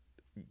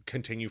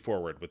continue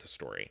forward with the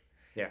story.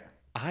 Yeah.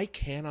 I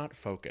cannot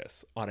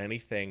focus on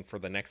anything for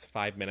the next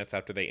 5 minutes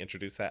after they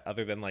introduce that,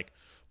 other than like,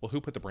 well,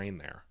 who put the brain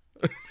there?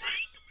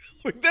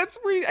 Like, that's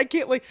where I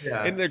can't like.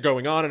 Yeah. And they're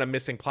going on, and I'm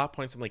missing plot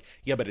points. I'm like,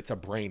 yeah, but it's a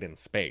brain in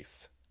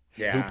space.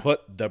 Yeah. Who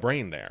put the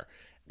brain there?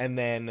 And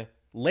then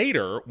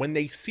later, when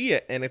they see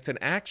it and it's an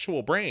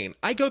actual brain,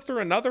 I go through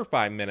another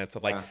 5 minutes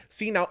of like,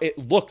 see, now it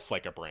looks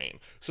like a brain.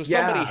 So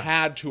somebody Yeah.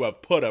 had to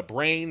have put a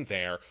brain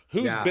there.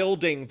 Who's Yeah.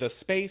 building the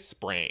space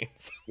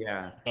brains?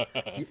 Yeah.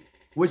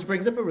 Which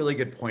brings up a really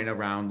good point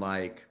around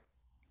like,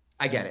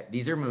 I get it.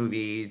 These are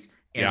movies,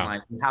 and Yeah.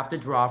 like you have to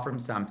draw from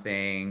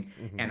something,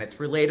 Mhm. and it's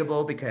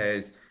relatable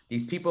because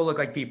these people look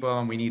like people,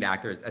 and we need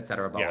actors,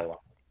 etc. Blah Yeah. blah blah.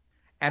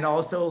 And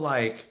also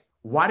like,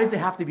 why does it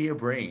have to be a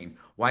brain?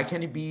 Why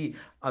can't it be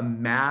a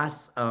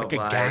mass of Like a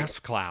gas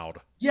cloud.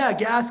 yeah, a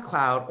gas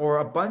cloud, or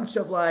a bunch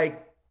of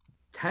like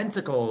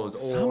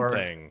tentacles,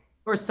 Something.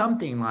 or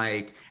something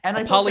like, and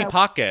I A thought Polly that-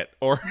 Pocket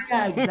or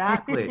yeah,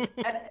 exactly.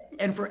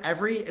 And for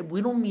every,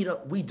 we don't meet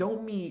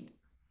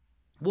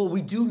well,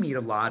 we do meet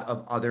a lot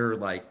of other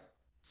like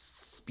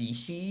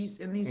species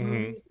in these Mhm.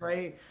 movies,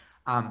 right?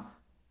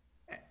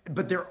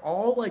 But they're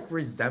all like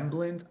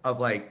resemblance of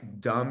like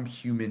dumb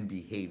human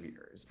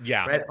behaviors,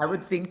 yeah. right? I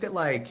would think that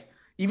like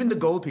even the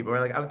gold people are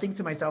like, I would think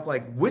to myself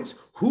like,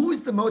 who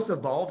is the most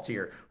evolved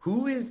here?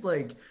 Who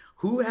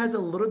has a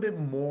little bit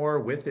more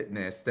with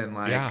itness than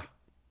like Yeah.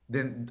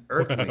 than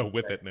Earthlings?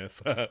 With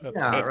itness. That's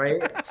Yeah, good.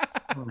 right.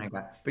 Oh my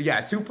god. But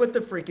yes, who put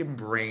the freaking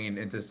brain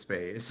into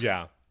space?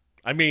 Yeah.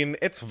 I mean,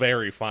 it's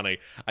very funny.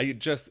 I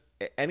just,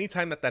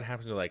 anytime that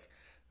happens, they're like,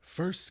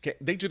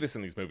 they do this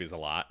in these movies a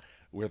lot,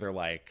 where they're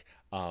like,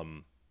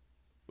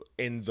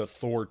 in the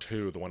Thor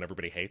 2, the one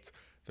everybody hates,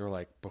 they're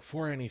like,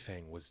 before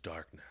anything was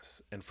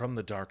darkness, and from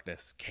the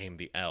darkness came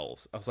the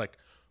elves. I was like,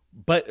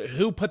 but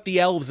who put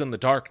the elves in the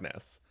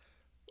darkness?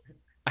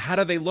 How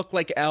do they look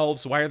like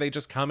elves? Why are they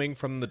just coming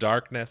from the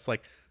darkness?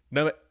 Like,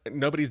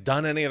 nobody's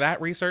done any of that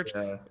research.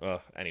 Yeah.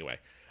 Anyway,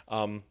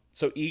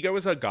 so Ego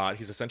is a god.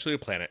 He's essentially a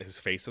planet. His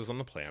face is on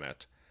the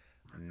planet.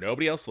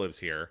 Nobody else lives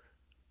here.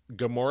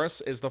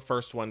 Gamorra is the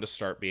first one to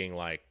start being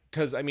like,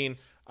 because I mean,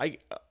 I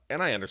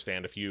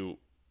understand if you,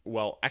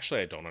 well,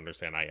 actually, I don't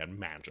understand. I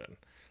imagine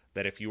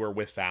that if you were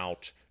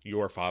without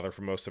your father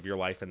for most of your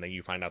life, and then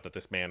you find out that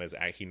this man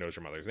he knows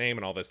your mother's name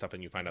and all this stuff,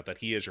 and you find out that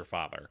he is your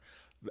father,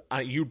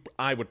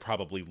 I would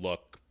probably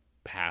look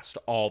past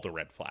all the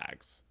red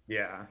flags.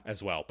 Yeah.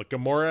 As well. But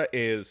Gamorra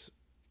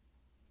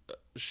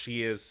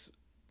she's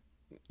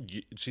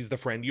the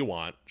friend you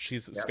want.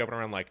 She's scoping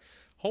around like,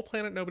 whole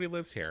planet, nobody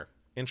lives here.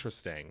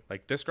 Interesting.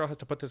 Like, this girl has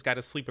to put this guy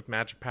to sleep with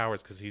magic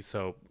powers because he's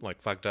so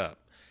like fucked up.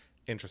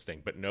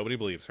 Interesting. But nobody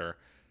believes her.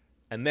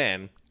 And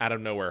then out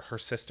of nowhere, her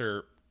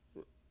sister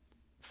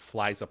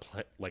flies a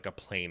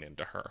plane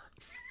into her.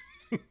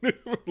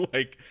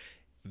 Like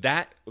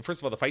that.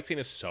 First of all, the fight scene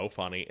is so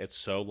funny. It's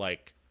so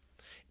like,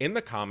 in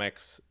the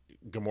comics,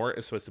 Gamorra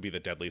is supposed to be the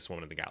deadliest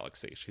woman in the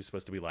galaxy. She's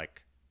supposed to be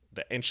like,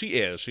 and she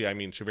is. She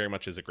very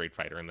much is a great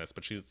fighter in this,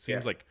 but she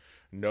seems like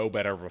no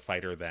better of a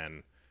fighter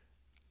than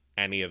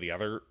any of the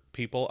other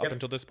people up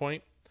until this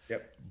point.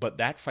 Yep. But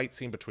that fight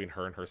scene between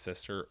her and her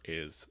sister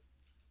is,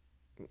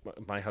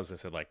 my husband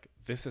said, like,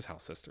 this is how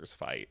sisters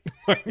fight.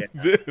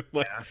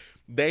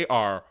 They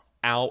are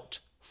out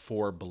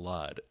for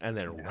blood. And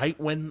then right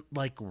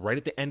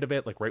at the end of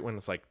it, like right when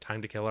it's like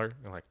time to kill her,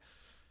 they're like,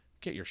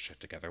 get your shit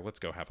together. Let's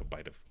go have a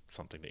bite of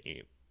something to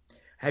eat.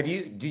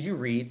 Did you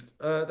read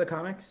the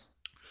comics?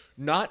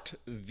 Not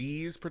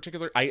these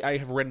particular. I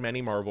have read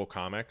many Marvel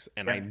comics,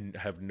 and I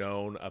have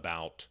known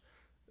about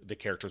the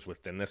characters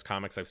within this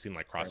comics. I've seen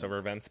like crossover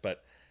events,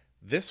 but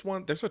this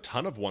one, there's a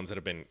ton of ones that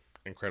have been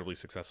incredibly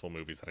successful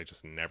movies that I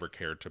just never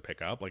cared to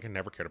pick up. Like, I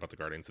never cared about the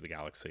Guardians of the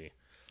Galaxy.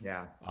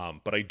 Yeah.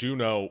 But I do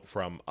know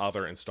from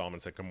other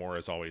installments that Gamorra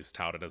is always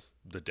touted as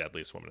the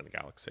deadliest woman in the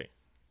galaxy.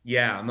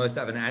 Yeah, most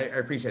of it. I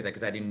appreciate that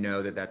because I didn't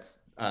know that.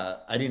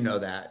 I didn't know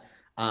that.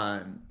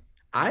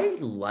 I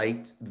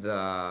liked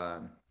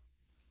the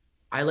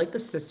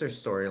sister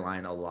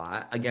storyline a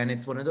lot. Again,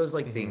 it's one of those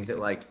like things that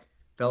like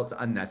felt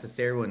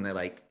unnecessary when they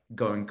like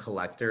go and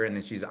collect her, and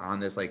then she's on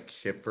this like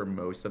ship for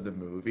most of the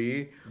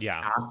movie.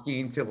 Yeah.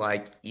 Asking to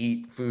like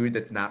eat food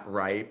that's not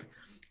ripe.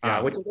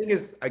 Yeah. Which I think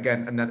is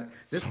again another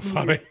this So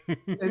movie, funny.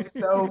 it's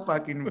so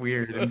fucking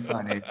weird and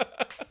funny.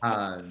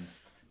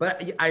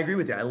 But I agree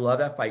with you. I love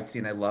that fight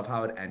scene. I love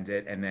how it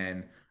ended. And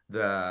then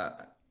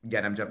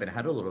again, I'm jumping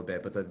ahead a little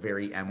bit, but the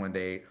very end when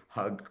they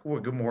hug, where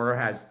Gamorra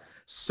has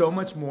so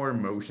much more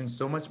emotion,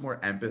 so much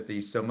more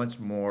empathy, so much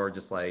more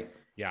just like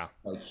Yeah.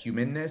 like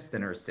humanness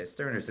than her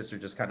sister, and her sister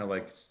just kind of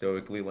like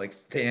stoically like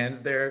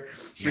stands there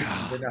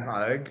receiving a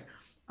hug.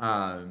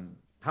 How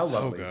So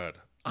lovely. good.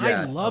 I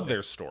Yeah. love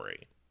their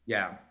story.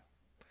 Yeah.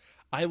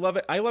 I love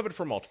it. I love it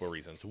for multiple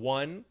reasons.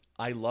 One,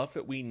 I love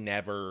that we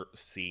never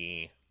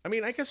see. I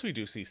mean, I guess we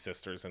do see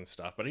sisters and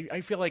stuff, but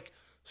I feel like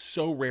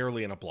so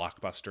rarely in a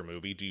blockbuster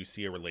movie do you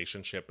see a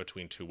relationship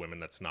between two women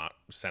that's not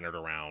centered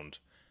around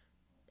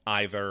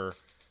either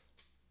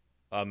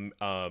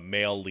a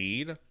male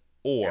lead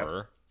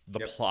or the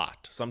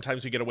plot.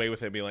 Sometimes you get away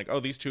with it being like, oh,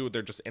 these two,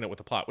 they're just in it with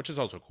the plot, which is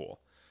also cool.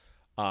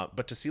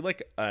 But to see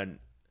like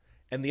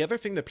and the other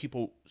thing that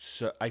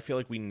I feel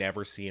like we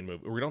never see in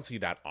movies, we don't see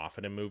that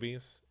often in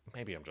movies,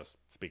 maybe I'm just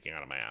speaking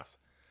out of my ass,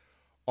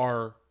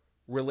 are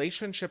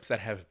relationships that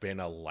have been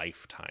a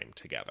lifetime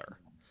together.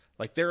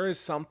 Like there is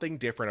something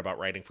different about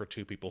writing for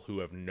two people who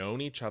have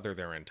known each other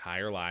their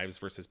entire lives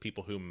versus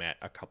people who met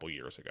a couple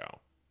years ago.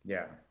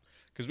 Yeah.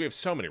 Because we have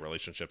so many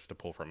relationships to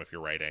pull from if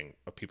you're writing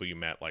of people you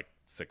met like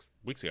 6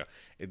 weeks ago.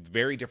 It's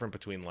very different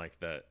between like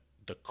the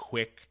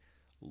quick,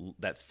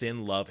 that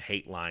thin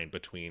love-hate line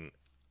between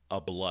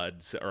a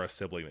blood or a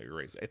sibling that you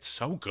raised. It's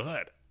so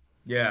good.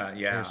 Yeah.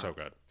 Yeah. They're so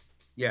good.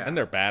 Yeah. And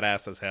they're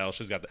badass as hell.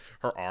 She's got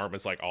her arm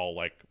is like all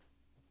like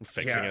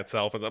fixing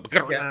itself. And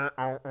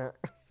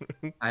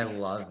I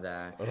love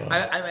that.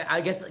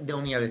 I guess the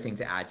only other thing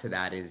to add to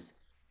that is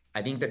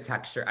I think the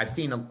texture. I've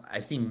seen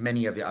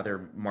many of the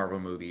other Marvel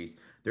movies.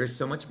 There's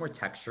so much more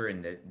texture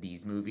in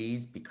these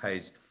movies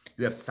because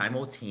you have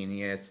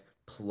simultaneous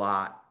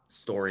plot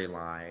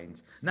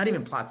storylines, not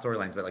even plot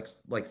storylines, but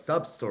like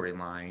sub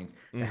storylines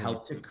that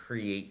help to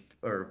create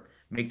or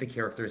make the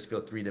characters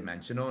feel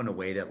three-dimensional in a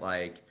way that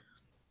like,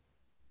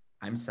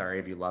 I'm sorry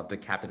if you love the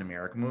Captain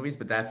America movies,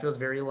 but that feels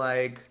very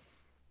like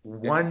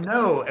one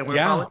note, and we're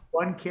following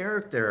one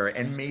character,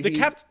 and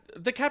maybe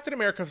the Captain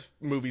America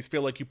movies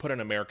feel like you put an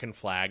American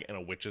flag in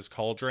a witch's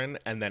cauldron,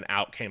 and then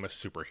out came a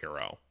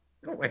superhero.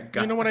 Oh my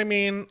God. You know what I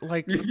mean?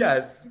 Like,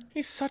 yes,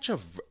 he's such a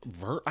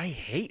I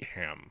hate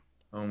him.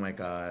 Oh my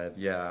God,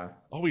 yeah.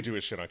 All we do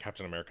is shit on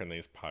Captain America in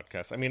these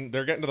podcasts. I mean,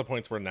 they're getting to the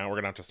points where now we're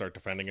gonna have to start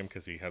defending him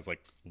because he has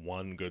like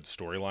one good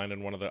storyline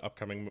in one of the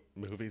upcoming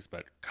movies.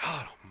 But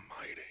God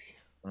Almighty,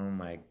 oh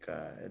my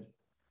God.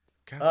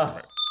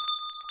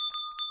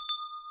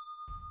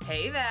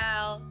 Hey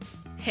Val.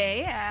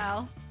 Hey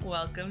Al.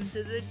 Welcome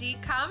to the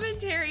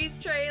D-Commentaries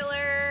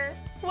trailer.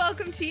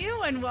 Welcome to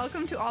you and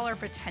welcome to all our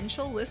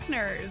potential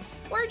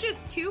listeners. We're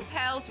just two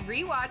pals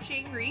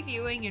rewatching,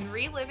 reviewing, and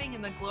reliving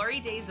in the glory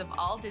days of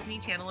all Disney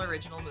Channel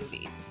original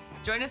movies.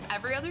 Join us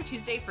every other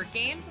Tuesday for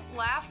games,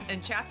 laughs,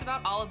 and chats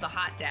about all of the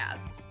hot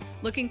dads.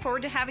 Looking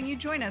forward to having you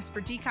join us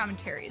for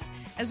D-Commentaries,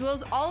 as well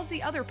as all of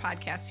the other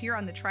podcasts here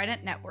on the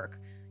Trident Network.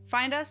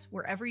 Find us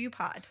wherever you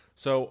pod.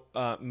 So,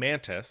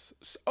 Mantis.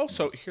 Oh,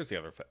 so here's the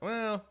other thing.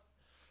 Well,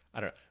 I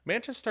don't know.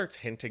 Mantis starts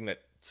hinting that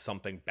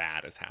something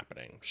bad is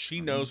happening.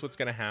 She knows what's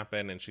going to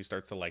happen, and she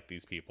starts to like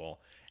these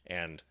people,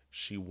 and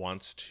she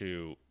wants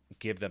to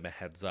give them a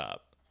heads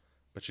up,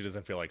 but she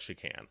doesn't feel like she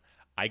can.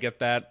 I get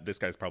that. This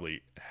guy's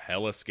probably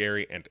hella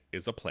scary and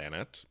is a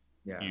planet.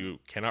 Yeah. You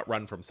cannot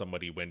run from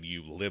somebody when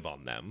you live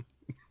on them.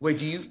 Wait,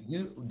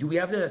 do we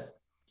have this?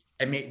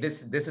 I mean,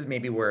 this is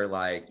maybe where,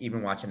 like,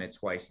 even watching it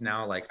twice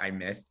now, like, I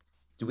missed.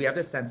 Do we have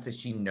the sense that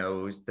she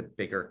knows the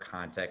bigger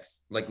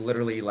context? Like,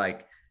 literally,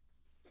 like,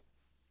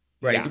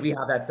 right? Yeah. Do we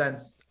have that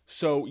sense?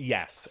 So,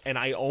 yes. And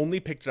I only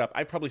picked it up.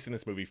 I've probably seen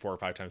this movie 4 or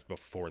 5 times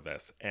before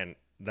this. And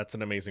that's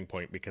an amazing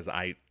point because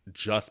I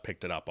just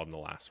picked it up on the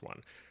last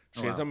one.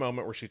 She has a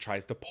moment where she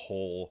tries to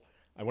pull,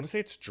 I want to say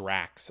it's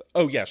Drax.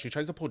 Oh, yeah. She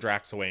tries to pull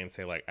Drax away and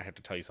say, like, I have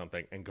to tell you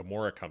something. And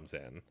Gamora comes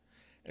in.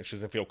 And she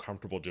doesn't feel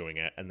comfortable doing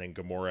it. And then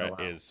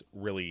Gamora is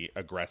really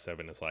aggressive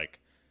and is like,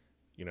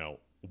 you know,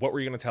 what were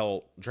you going to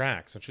tell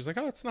Drax? And she's like,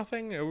 oh, it's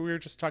nothing. We were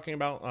just talking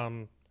about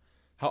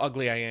how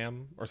ugly I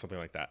am or something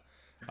like that.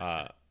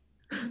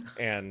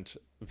 And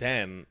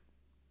then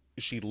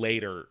she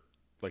later,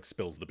 like,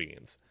 spills the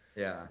beans.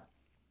 Yeah.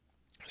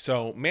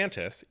 So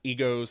Mantis,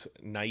 Ego's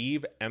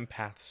naive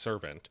empath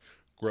servant,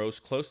 grows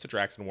close to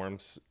Drax and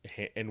warns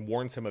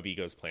him of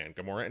Ego's plan.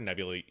 Gamora and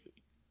Nebula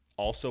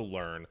also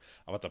learn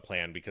about the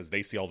plan because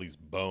they see all these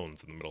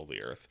bones in the middle of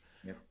the earth.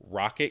 Yep.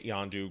 Rocket,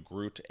 Yondu,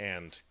 Groot,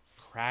 and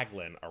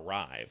Kraglin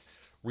arrive.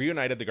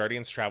 Reunited, the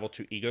Guardians travel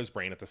to Ego's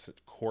brain at the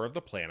core of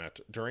the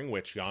planet, during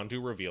which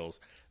Yondu reveals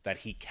that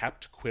he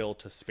kept Quill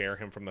to spare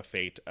him from the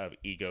fate of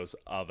Ego's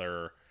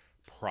other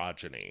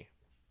progeny.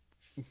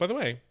 By the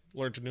way,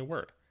 learned a new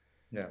word.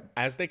 Yeah.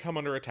 As they come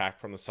under attack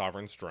from the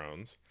Sovereign's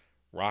drones,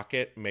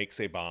 Rocket makes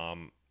a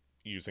bomb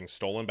using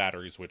stolen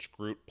batteries, which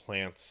Groot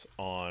plants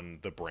on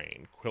the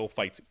brain. Quill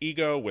fights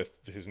Ego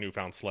with his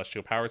newfound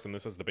celestial powers, and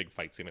this is the big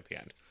fight scene at the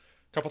end.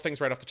 A couple things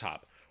right off the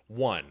top.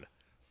 One,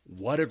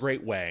 what a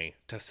great way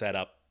to set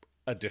up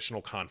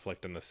additional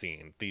conflict in the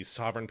scene. These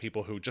sovereign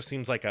people who just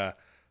seems like an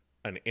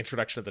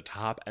introduction at the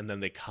top, and then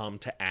they come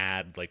to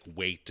add like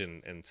weight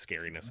and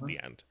scariness at the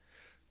end.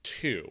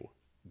 Two,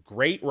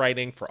 great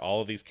writing for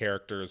all of these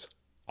characters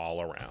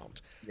all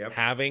around. Yep.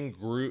 Having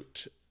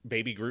Groot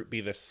Baby Groot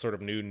be this sort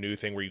of new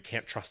thing where you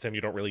can't trust him.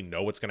 You don't really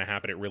know what's going to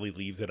happen. It really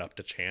leaves it up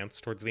to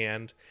chance towards the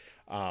end.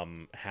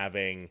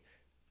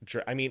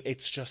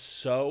 It's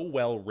just so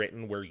well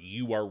written where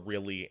you are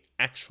really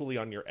actually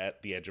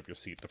at the edge of your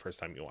seat the first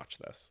time you watch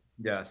this.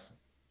 Yes.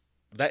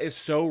 That is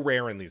so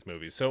rare in these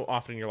movies. So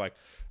often you're like,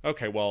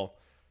 okay, well,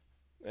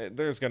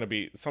 somebody's going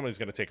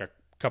to take a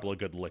couple of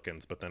good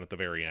lickings, but then at the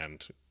very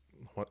end,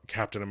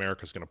 Captain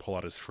America's going to pull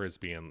out his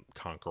frisbee and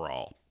conquer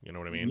all. You know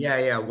what I mean?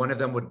 Yeah. One of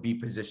them would be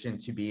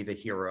positioned to be the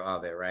hero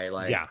of it, right?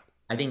 Like, yeah.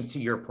 I think to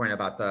your point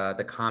about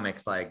the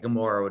comics, like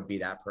Gamora would be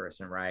that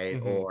person, right?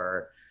 Mm-hmm.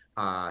 Or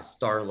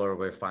Star-Lord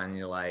would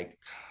finally like,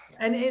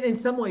 and in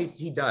some ways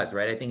he does,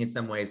 right? I think in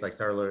some ways like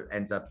Star-Lord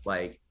ends up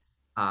like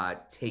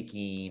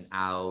taking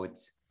out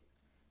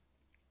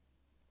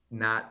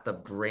not the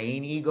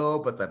brain ego,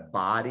 but the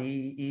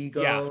body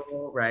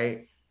ego,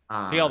 right?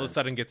 He all of a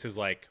sudden gets his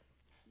like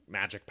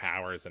magic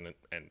powers and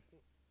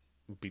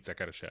beats that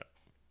kind of shit.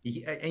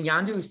 And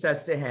Yondu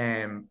says to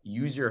him,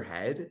 "Use your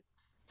head,"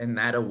 and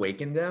that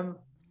awakened him.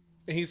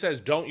 He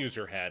says, "Don't use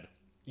your head,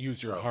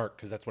 use your heart,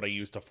 because that's what I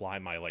use to fly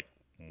my like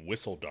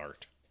whistle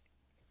dart."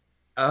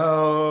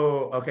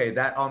 Oh, okay,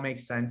 that all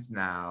makes sense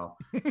now.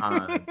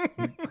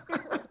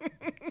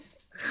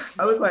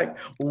 I was like,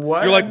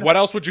 what? You're like, what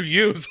else would you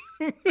use?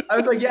 I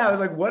was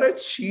like, what a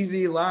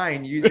cheesy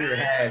line, use your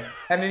head.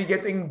 And then he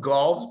gets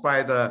engulfed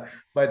by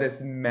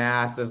this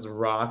mass, this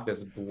rock,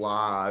 this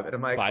blob. And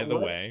I'm like, by the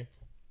way.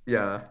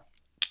 Yeah.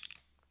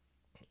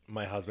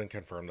 My husband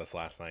confirmed this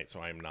last night,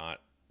 so I'm not,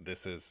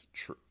 this is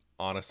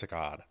honest to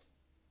God.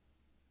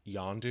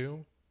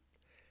 Yondu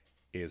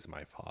is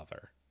my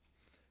father.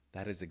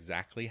 That is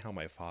exactly how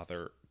my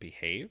father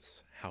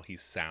behaves, how he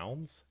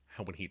sounds,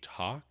 how when he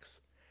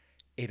talks.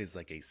 It is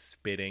like a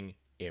spitting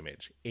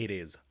image. It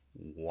is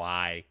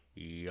wild.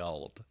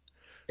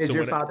 Is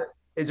your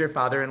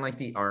father in like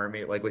the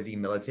army? Like, was he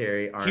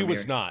military army? He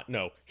was not.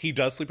 No, he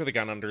does sleep with a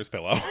gun under his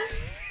pillow.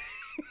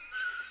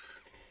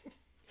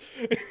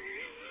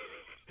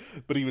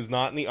 But he was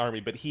not in the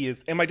army. But he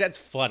is, and my dad's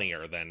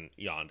funnier than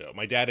Yondu.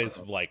 My dad is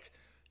like,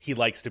 he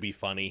likes to be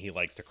funny. He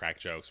likes to crack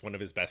jokes. One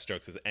of his best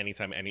jokes is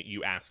anytime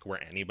you ask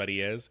where anybody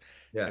is.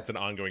 Yeah. It's an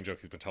ongoing joke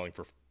he's been telling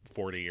for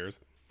 40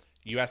 years.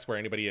 You ask where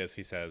anybody is,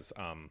 he says,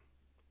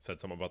 said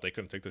something about they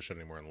couldn't take this shit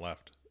anymore and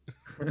left.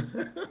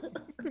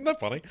 Isn't that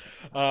funny?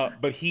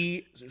 But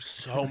he,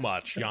 so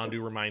much,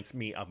 Yondu reminds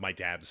me of my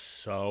dad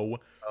so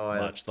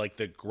much. Like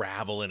the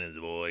gravel in his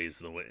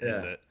voice,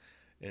 and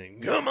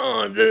come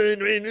on,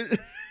 dude.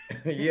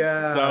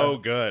 Yeah. So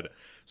good.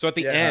 So at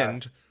the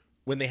end,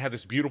 when they have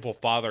this beautiful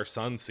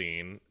father-son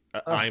scene,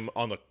 I'm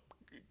on the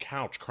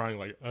couch crying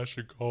like, I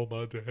should call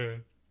my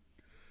dad.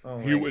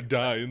 He would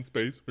die in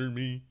space for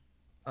me.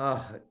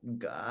 Oh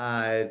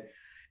God.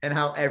 And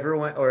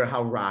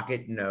how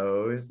Rocket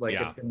knows like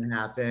it's gonna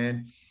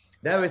happen.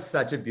 That was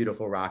such a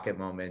beautiful Rocket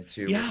moment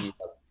too. Yeah. He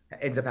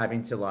ends up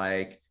having to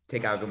like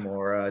take out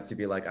Gamora to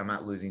be like, I'm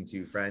not losing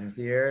two friends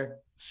here.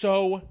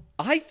 So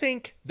I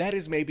think that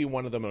is maybe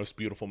one of the most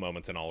beautiful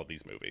moments in all of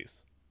these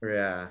movies.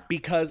 Yeah.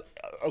 Because,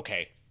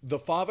 okay, the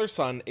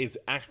father-son is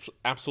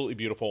absolutely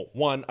beautiful.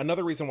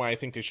 Another reason why I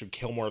think they should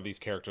kill more of these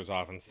characters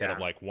off instead of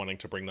like wanting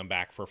to bring them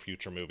back for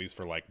future movies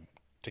for like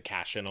to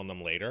cash in on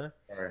them later.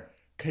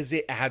 Because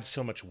it adds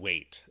so much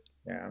weight.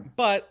 Yeah.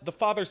 But the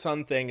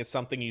father-son thing is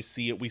something we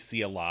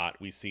see a lot.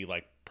 We see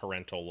like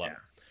parental love. Yeah.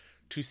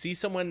 To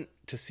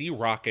see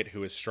Rocket,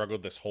 who has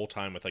struggled this whole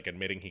time with like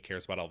admitting he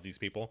cares about all these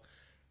people,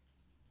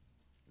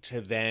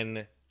 to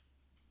then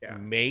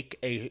make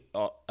a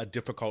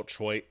difficult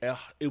choice.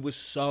 It was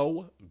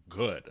so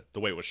good. The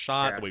way it was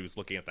shot, the way he was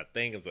looking at that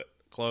thing as it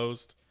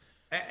closed.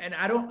 And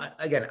I don't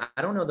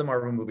know the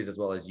Marvel movies as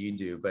well as you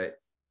do,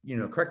 but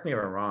correct me if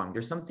I'm wrong.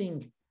 There's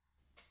something,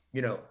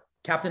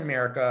 Captain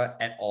America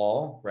et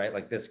al., right?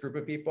 Like this group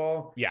of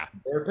people,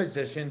 they're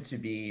positioned to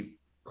be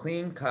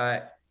clean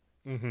cut,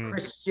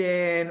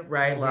 Christian,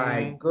 right?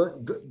 Like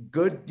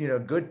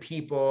good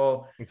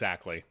people.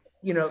 Exactly.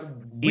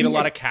 Eat a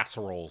lot of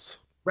casseroles.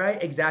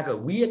 Right, exactly.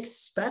 We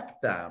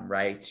expect them,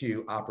 right,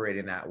 to operate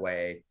in that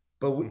way.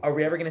 But are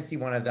we ever going to see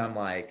one of them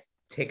like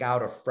take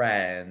out a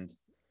friend?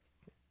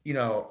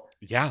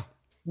 Yeah.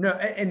 No,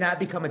 and that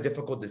become a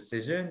difficult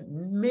decision?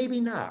 Maybe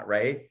not,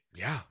 right?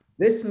 Yeah.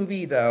 This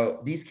movie,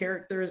 though, these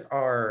characters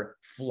are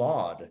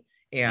flawed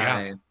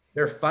and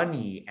they're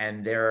funny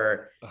and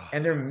they're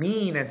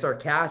mean and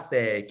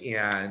sarcastic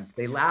and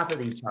they laugh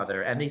at each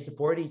other and they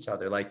support each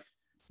other. Like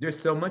there's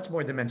so much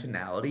more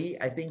dimensionality,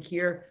 I think,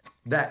 here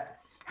that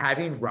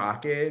having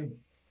Rocket,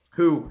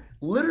 who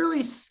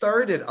literally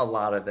started a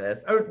lot of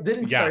this, or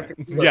didn't start.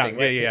 But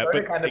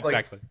kind of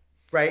exactly.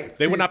 Right.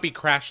 They would not be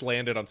crash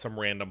landed on some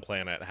random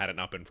planet had it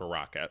not been for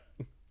Rocket.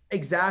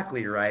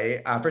 Exactly.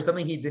 Right. For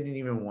something he didn't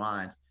even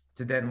want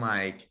to then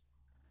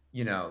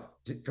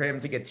for him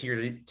to get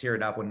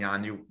teared up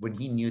when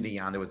he knew that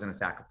Yondu was going to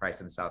sacrifice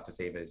himself to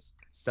save his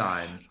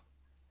son.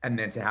 And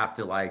then to have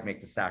to like make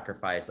the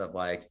sacrifice of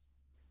like,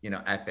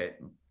 F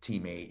it,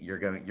 teammate, you're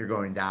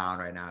going down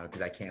right now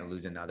because I can't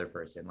lose another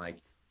person. Like,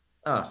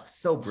 oh,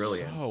 so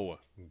brilliant. So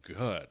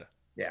good.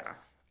 Yeah.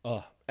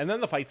 And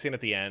then the fight scene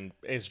at the end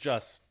is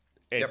just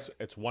Yep.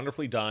 it's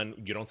wonderfully done.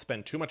 You don't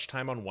spend too much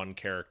time on one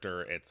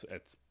character. It's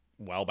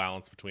well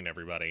balanced between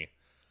everybody.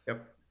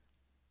 Yep.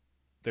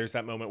 There's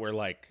that moment where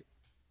like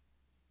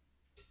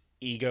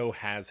Ego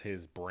has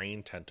his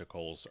brain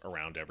tentacles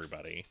around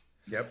everybody.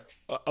 Yep.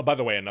 By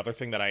the way, another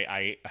thing that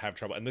I have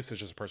trouble, and this is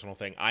just a personal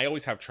thing, I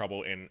always have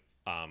trouble in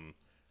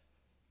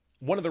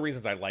one of the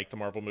reasons I like the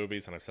Marvel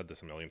movies, and I've said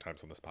this a million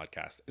times on this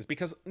podcast, is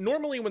because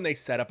normally when they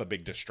set up a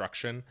big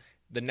destruction,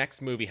 the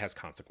next movie has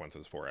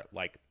consequences for it.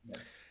 Like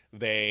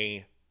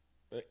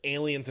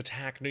aliens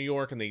attack New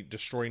York and they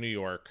destroy New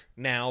York.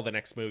 Now the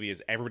next movie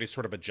is everybody's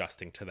sort of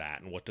adjusting to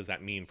that, and what does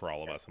that mean for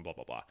all of us, and blah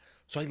blah blah.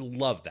 So I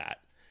love that.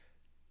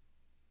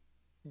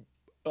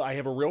 I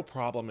have a real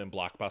problem in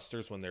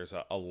blockbusters when there's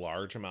a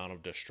large amount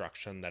of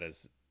destruction that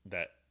is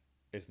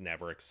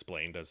never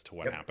explained as to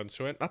what happens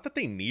to it. Not that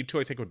they need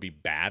to. I think it would be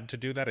bad to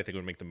do that. I think it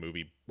would make the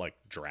movie like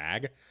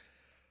drag.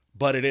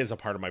 But it is a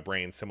part of my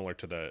brain similar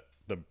to the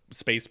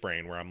space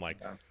brain where I'm like,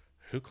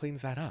 who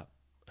cleans that up?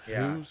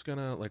 Yeah. Who's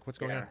gonna like what's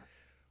going on?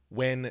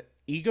 When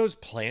Ego's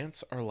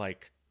plants are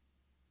like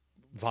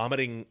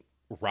vomiting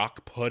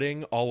rock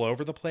pudding all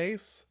over the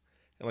place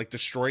and like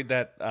destroyed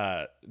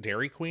that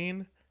Dairy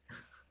Queen.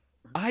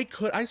 I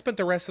spent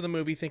the rest of the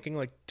movie thinking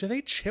like, do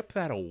they chip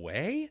that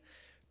away?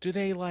 Do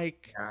they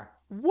like,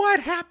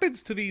 what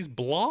happens to these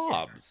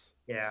blobs?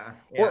 Yeah.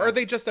 Or are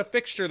they just a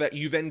fixture that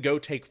you then go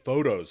take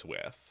photos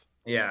with?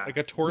 Yeah. Like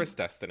a tourist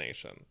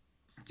destination.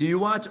 Do you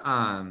watch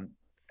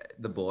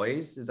The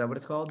Boys? Is that what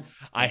it's called?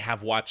 I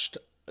have watched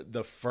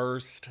the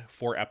first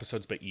 4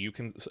 episodes, but you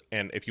can,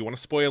 and if you want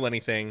to spoil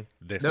anything,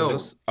 this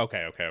is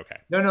okay.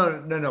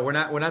 No. We're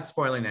not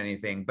spoiling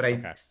anything, but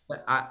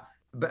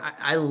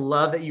I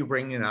love that you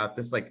bring it up,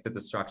 this like the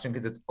destruction,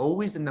 because it's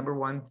always the number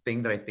one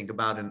thing that I think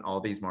about in all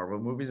these Marvel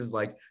movies is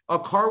like a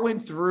car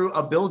went through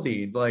a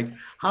building, like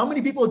how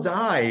many people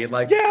died,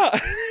 like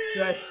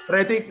but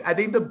I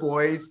think The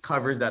Boys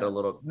covers that a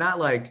little, not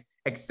like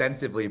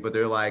extensively, but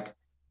they're like,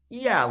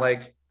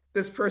 like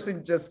this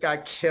person just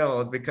got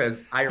killed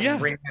because I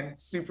ran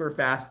super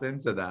fast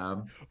into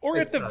them. Or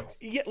at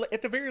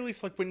the very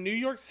least, like when New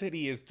York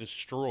City is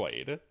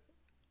destroyed,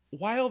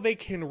 while they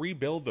can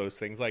rebuild those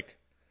things, like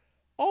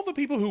all the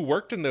people who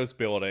worked in those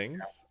buildings,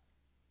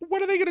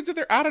 what are they going to do?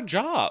 They're out of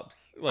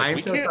jobs. Like, I'm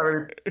so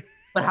sorry.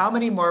 But how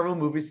many Marvel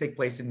movies take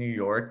place in New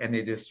York and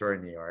they destroy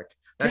New York?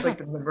 That's like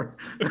the number.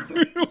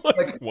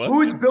 Like,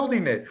 who's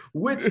building it?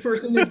 Which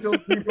person is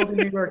rebuilding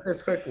New York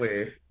this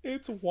quickly?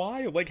 It's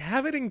wild. Like,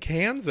 have it in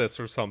Kansas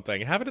or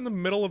something. Have it in the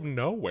middle of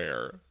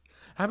nowhere.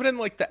 Have it in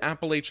like the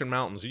Appalachian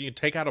Mountains. You can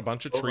take out a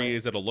bunch of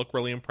trees. It'll look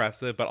really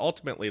impressive. But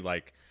ultimately,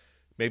 like,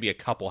 maybe a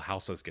couple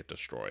houses get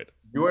destroyed.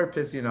 You are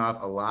pissing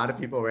off a lot of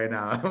people right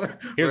now.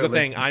 Here's the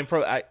thing. I'm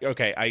from. I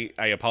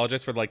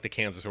apologize for like the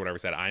Kansas or whatever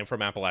said. I'm from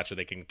Appalachia.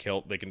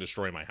 They can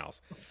destroy my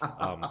house.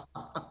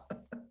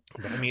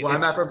 But I mean, well, I'm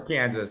not from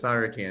Kansas.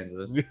 Sorry,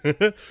 Kansas.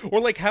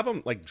 Or like have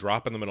them like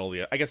drop in the middle of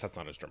the. I guess that's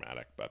not as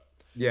dramatic, but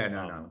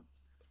no.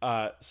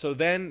 So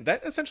then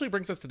that essentially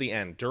brings us to the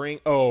end. During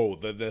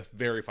the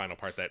very final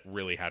part that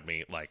really had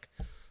me like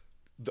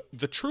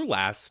the true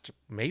last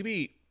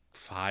maybe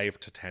 5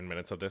 to 10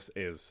 minutes of this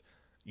is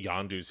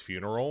Yondu's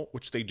funeral,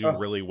 which they do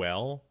really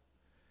well.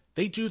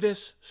 They do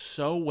this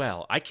so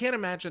well. I can't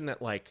imagine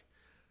that like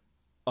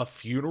a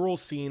funeral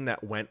scene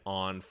that went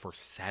on for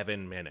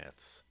 7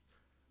 minutes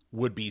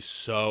would be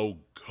so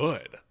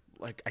good.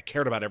 Like I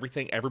cared about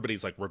everything.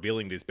 Everybody's like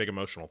revealing these big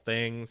emotional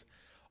things.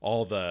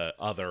 All the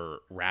other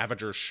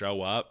Ravagers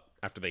show up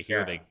after they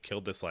hear they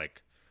killed this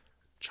like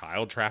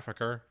child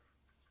trafficker.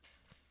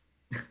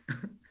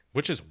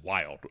 Which is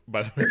wild.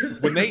 But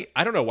when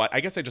I don't know why,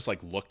 I guess I just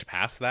like looked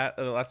past that.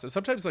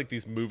 Sometimes like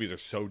these movies are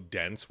so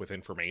dense with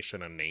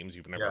information and names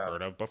you've never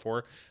heard of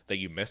before that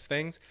you miss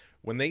things.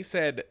 When they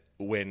said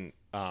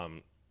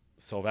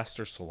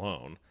Sylvester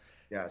Stallone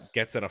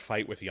gets in a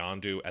fight with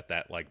Yondu at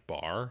that like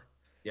bar.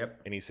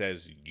 Yep. And he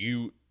says,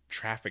 "You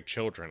traffic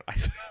children." I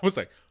was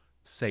like,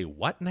 say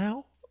what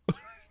now?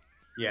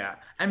 Yeah.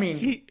 I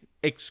mean,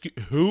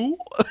 who?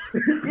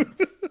 Can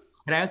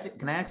I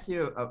ask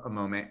you a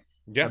moment?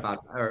 Yeah.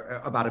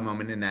 About a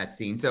moment in that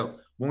scene. So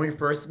when we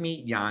first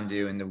meet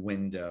Yondu in the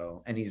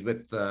window and he's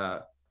with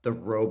the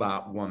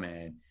robot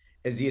woman,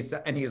 he's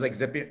like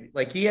zipping,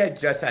 like he had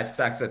just had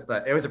sex with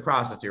it was a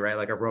prostitute, right?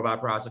 Like a robot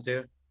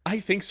prostitute. I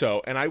think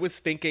so. And I was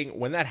thinking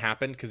when that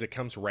happened, because it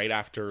comes right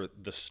after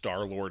the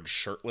Star-Lord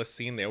shirtless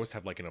scene. They always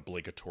have like an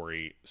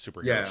obligatory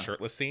superhero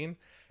shirtless scene.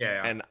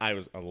 Yeah. And I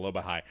was a little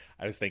bit high.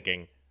 I was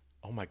thinking,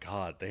 oh my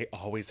God, they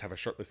always have a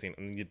shirtless scene.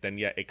 And then,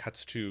 it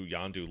cuts to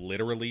Yondu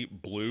literally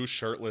blue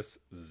shirtless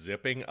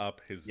zipping up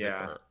his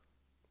zipper.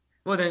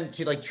 Well, then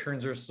she like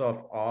turns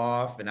herself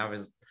off. And I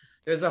have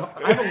a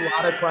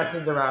lot of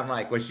questions around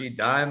like, was she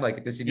done?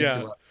 Like, does she need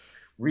to like,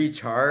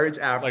 recharge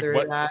after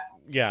like, that?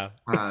 Yeah.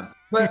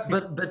 But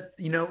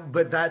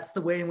that's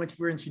the way in which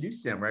we're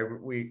introduced to him, right?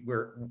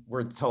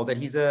 We're told that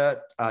he's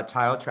a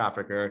child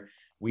trafficker.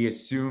 We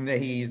assume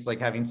that he's like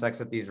having sex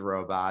with these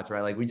robots,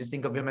 right? Like we just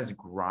think of him as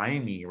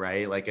grimy,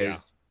 right? Like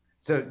as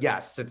So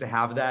yes, so to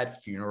have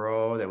that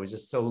funeral that was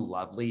just so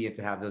lovely, and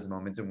to have those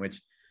moments in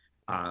which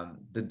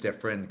the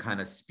different kind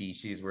of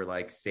species were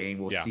like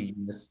saying, we'll see you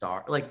in the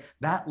star, like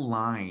that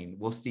line,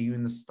 we'll see you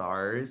in the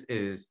stars,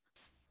 is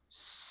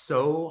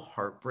so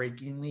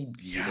heartbreakingly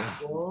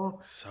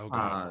beautiful. So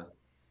good.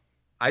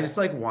 I just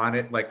like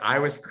wanted, like I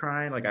was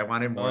crying, like I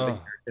wanted more of the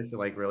characters to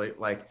like really,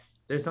 like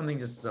there's something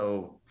just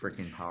so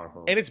freaking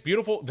powerful. And it's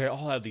beautiful. They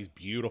all have these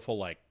beautiful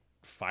like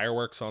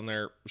fireworks on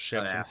their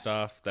ships and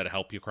stuff that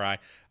help you cry.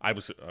 I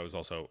was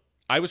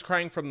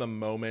crying from the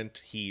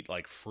moment he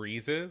like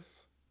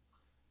freezes.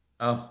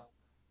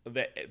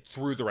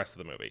 Through the rest of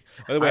the movie.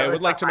 By the way, I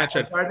would like to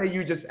mention. I'm sorry that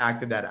you just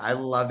acted that. I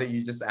love that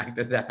you just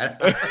acted that.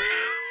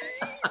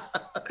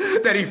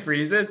 That he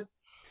freezes.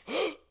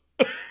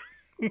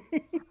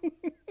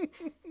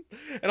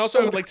 And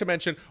also, I would like to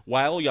mention,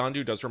 while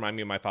Yondu does remind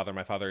me of my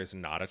father is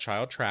not a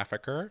child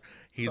trafficker.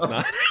 He's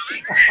not.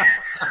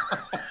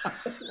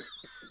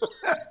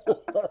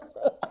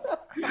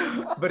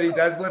 But he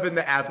does live in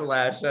the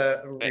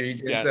Appalachia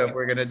region, so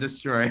we're gonna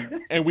destroy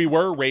it. And we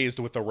were raised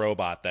with a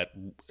robot that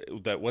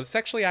was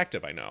sexually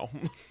active, I know.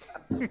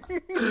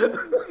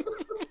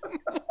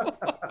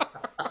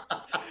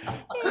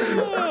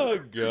 Oh,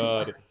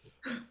 God.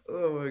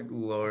 Oh, my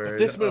Lord. But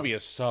this movie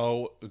is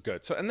so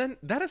good. So, and then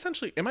that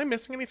essentially, am I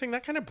missing anything?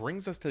 That kind of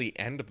brings us to the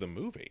end of the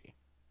movie.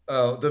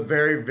 Oh, the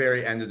very,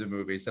 very end of the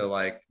movie. So,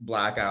 like,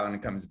 blackout, and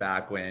it comes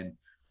back when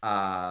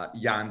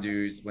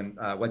Yondu's, when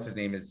what's his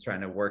name is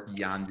trying to work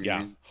Yondu's.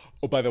 Yeah.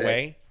 Oh, by the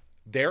way,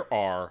 there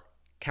are,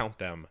 count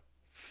them,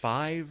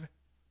 5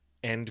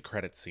 end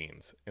credit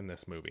scenes in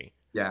this movie.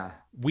 Yeah.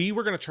 We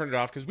were going to turn it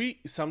off because we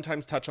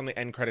sometimes touch on the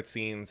end credit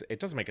scenes. It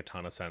doesn't make a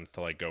ton of sense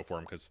to like go for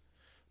them because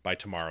by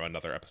tomorrow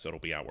another episode will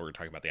be out where we're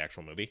talking about the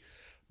actual movie.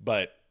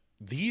 But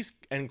these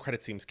end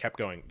credit scenes kept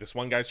going. This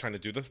one guy's trying to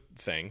do the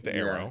thing, the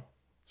arrow.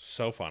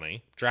 So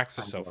funny. Drax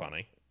is so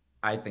funny.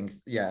 I think,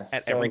 yes.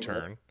 At every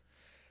turn.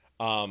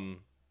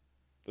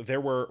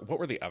 There were, what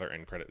were the other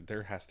end credit?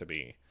 There has to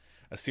be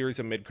a series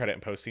of mid-credit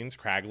and post scenes.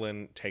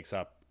 Kraglin takes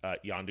up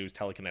Yondu's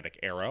telekinetic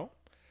arrow.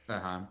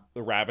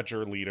 The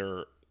Ravager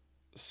leader.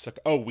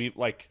 We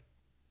like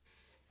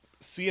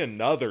see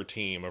another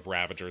team of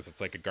Ravagers.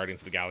 It's like a Guardians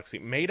of the Galaxy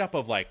made up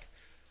of like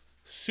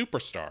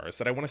superstars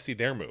that I want to see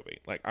their movie.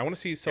 Like I want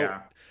to see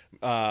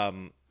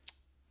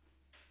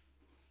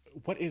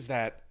what is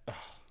that? Oh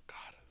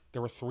God,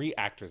 there were 3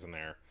 actors in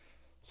there: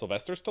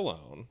 Sylvester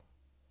Stallone,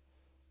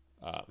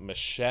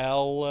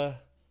 Michelle.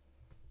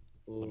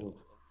 Let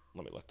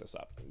me look this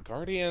up.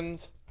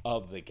 Guardians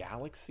of the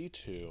Galaxy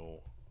 2,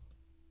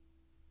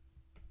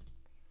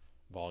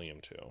 Volume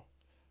 2.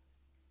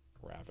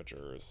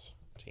 Ravagers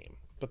team.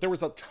 But there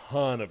was a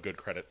ton of good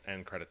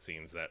end credit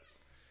scenes that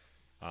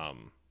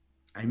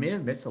I may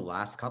have missed the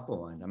last couple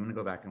ones. I'm gonna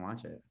go back and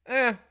watch it.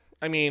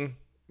 I mean,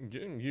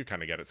 you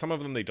kind of get it. Some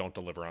of them they don't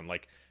deliver on.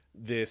 Like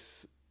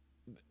this,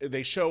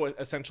 they show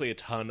essentially a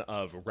ton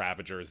of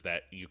Ravagers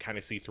that you kind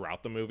of see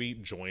throughout the movie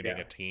joining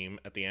a team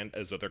at the end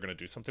as though they're going to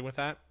do something with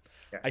that.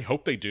 I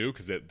hope they do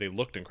because they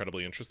looked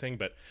incredibly interesting,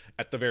 but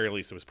at the very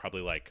least it was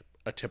probably like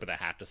a tip of the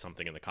hat to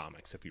something in the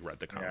comics if you read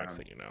the comics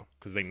that you know,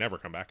 because they never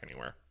come back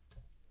anywhere.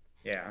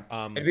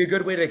 It'd be a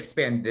good way to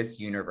expand this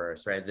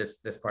universe, right? This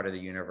part of the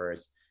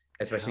universe,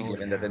 especially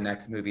given that the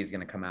next movie is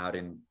going to come out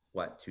in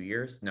what, 2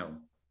 years? No,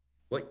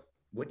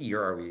 what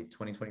year are we?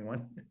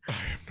 2021? I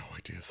have no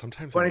idea.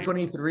 Sometimes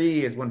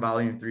 2023 is when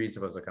Volume 3 is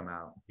supposed to come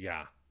out.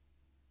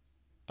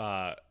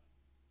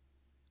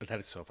 That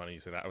is so funny you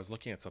say that. I was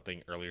looking at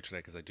something earlier today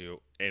because I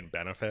do in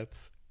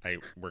benefits. I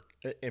work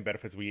in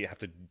benefits. We have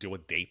to deal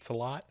with dates a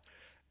lot,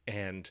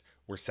 and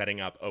we're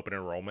setting up open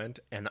enrollment.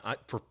 And I,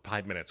 for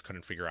 5 minutes,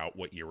 couldn't figure out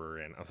what year we're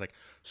in. I was like,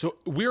 so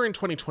we're in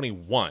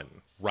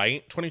 2021,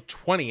 right?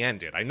 2020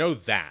 ended. I know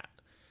that,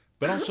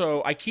 but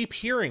also I keep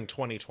hearing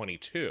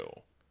 2022.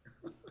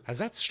 Has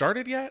that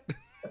started yet?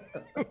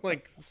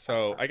 Like,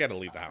 so I got to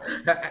leave the house.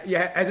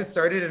 Has it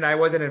started and I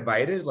wasn't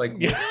invited?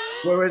 Like,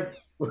 where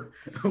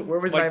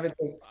was like, my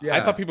invitation? I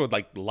thought people would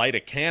like light a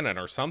cannon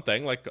or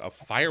something, like a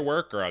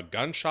firework or a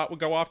gunshot would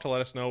go off to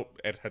let us know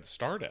it had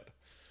started.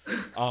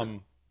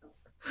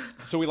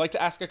 So we like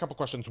to ask a couple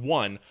questions.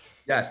 One,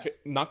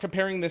 not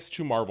comparing this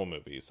to Marvel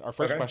movies. Our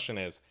first question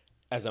is,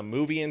 as a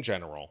movie in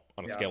general,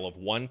 on a scale of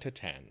 1 to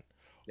 10,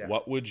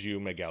 what would you,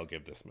 Miguel,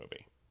 give this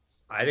movie?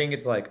 I think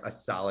it's like a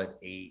solid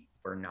 8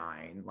 or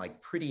 9, like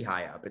pretty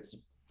high up. It's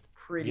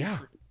pretty,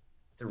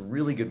 it's a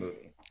really good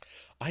movie.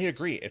 I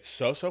agree. It's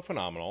so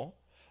phenomenal.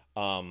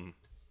 And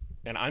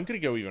I'm going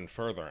to go even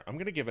further. I'm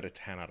going to give it a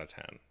 10 out of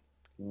 10.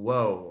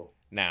 Whoa.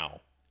 Now,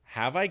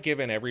 have I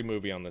given every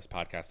movie on this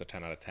podcast a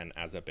 10 out of 10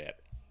 as a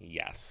bit?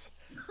 Yes.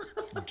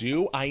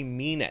 Do I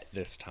mean it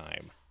this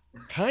time?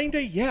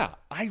 Kinda, yeah.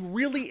 I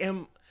really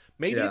am.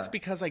 Maybe it's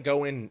because I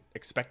go in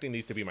expecting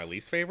these to be my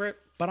least favorite,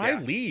 but I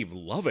leave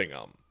loving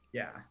them.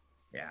 Yeah.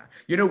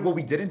 You know, what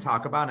we didn't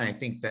talk about, and I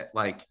think that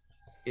like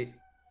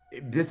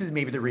this is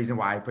maybe the reason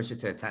why I push it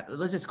to a 10.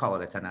 Let's just call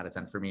it a 10 out of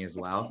 10 for me as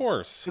well. Of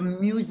course. The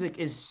music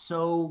is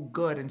so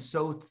good and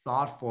so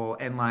thoughtful.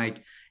 And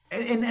like,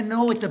 and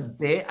no, it's a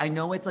bit. I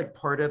know it's like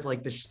part of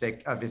like the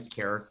shtick of his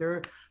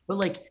character, but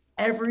like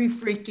every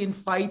freaking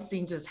fight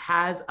scene just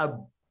has a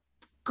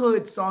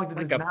good song that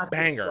Like does a not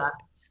banger.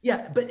 distract.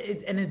 Yeah, but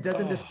it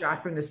doesn't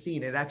distract from the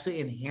scene. It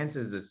actually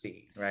enhances the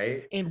scene,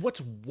 right? And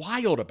what's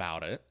wild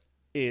about it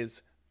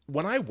is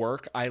when I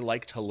work, I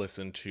like to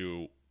listen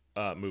to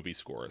movie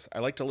scores. I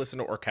like to listen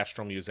to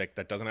orchestral music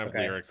that doesn't have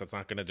lyrics, that's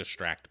not going to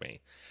distract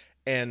me.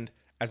 And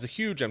as a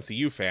huge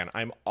MCU fan,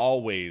 I'm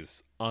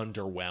always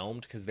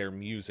underwhelmed because their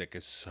music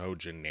is so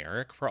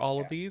generic for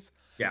all of these.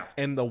 Yeah.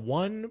 And the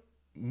one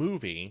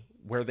movie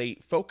where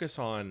they focus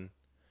on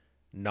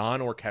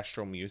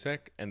non-orchestral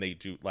music and they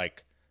do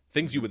like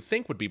things you would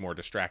think would be more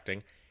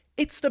distracting,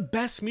 it's the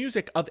best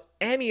music of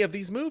any of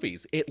these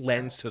movies. It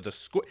lends to the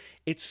score.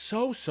 It's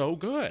so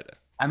good.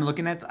 I'm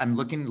looking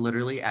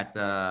literally at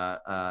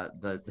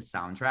the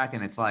soundtrack,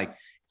 and it's like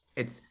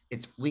it's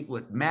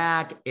Fleetwood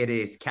Mac, it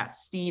is Cat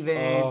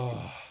Stevens,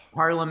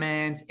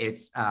 Parliament,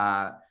 it's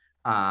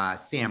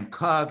Sam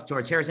Cooke,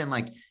 George Harrison.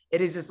 Like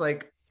it is just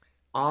like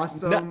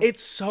awesome. No,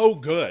 it's so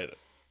good.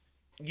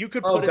 You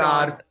could put it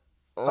on.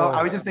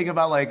 I was just thinking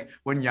about like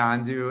when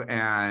Yondu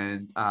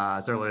and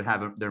Sir-Lord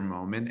have their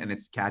moment, and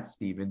it's Cat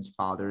Stevens,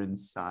 father and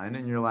son,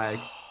 and you're like,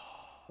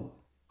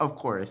 of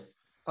course.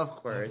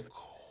 It's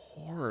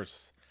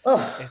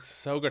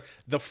so good.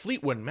 The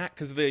Fleetwood Mac,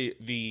 because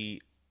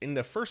the in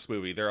the first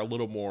movie they're a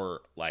little more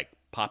like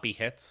poppy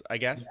hits, I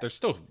guess. They're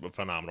still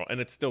phenomenal,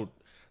 and it's still,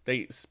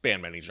 they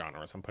span many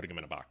genres. I'm putting them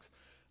in a box,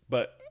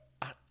 but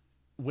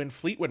when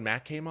Fleetwood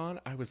Mac came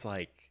on, I was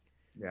like,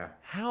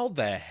 how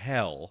the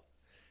hell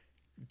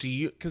do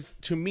you, because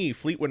to me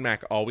Fleetwood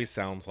Mac always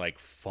sounds like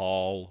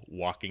fall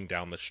walking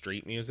down the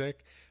street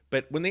music,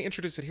 but when they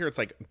introduce it here, it's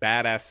like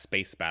badass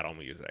space battle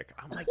music.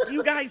 I'm like,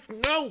 you guys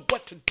know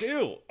what to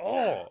do.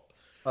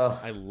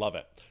 I love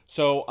it.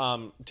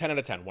 So 10 out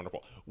of 10,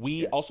 wonderful.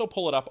 We also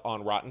pull it up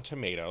on Rotten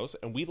Tomatoes,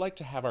 and we like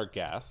to have our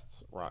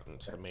guests, Rotten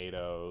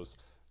Tomatoes,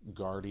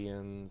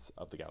 Guardians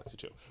of the Galaxy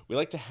 2, we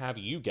like to have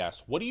you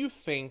guess, what do you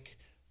think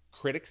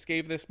critics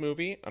gave this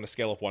movie on a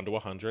scale of 1 to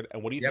 100,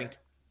 and what do you think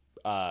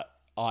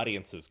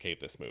audiences gave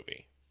this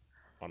movie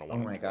on a 1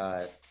 to 10? Oh my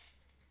God.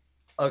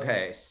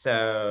 Okay,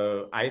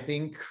 so I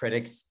think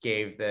critics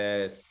gave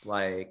this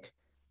like,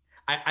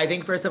 I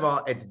think first of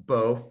all,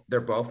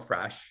 they're both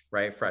fresh,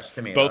 right? Fresh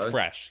tomatoes. Both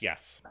fresh,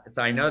 yes.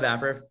 So I know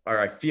that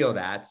I feel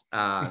that.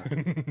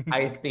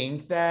 I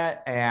think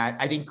that, and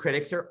I think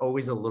critics are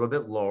always a little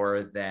bit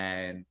lower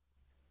than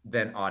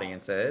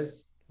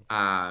audiences.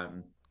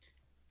 I'm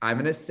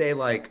gonna say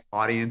like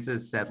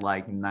audiences said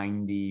like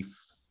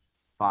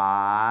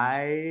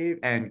 95,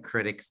 and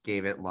critics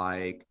gave it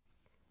like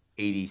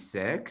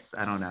 86.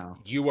 I don't know.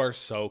 You are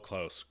so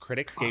close.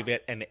 Critics gave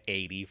it an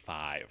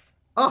 85.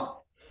 Oh.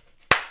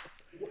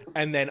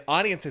 And then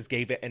audiences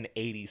gave it an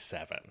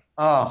 87.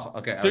 Oh,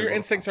 okay. So your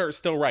instincts are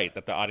still right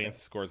that the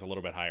audience score is a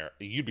little bit higher.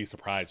 You'd be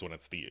surprised when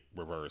it's the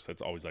reverse.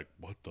 It's always like,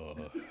 what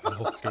the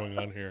hell is going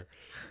on here?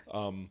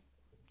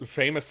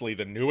 Famously,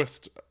 the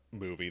newest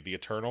movie, The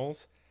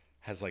Eternals,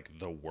 has like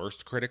the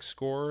worst critic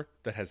score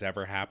that has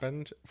ever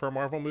happened for a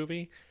Marvel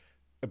movie.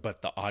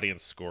 But the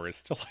audience score is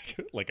still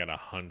like at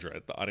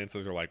 100. The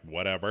audiences are like,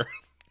 whatever.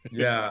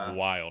 Yeah. It's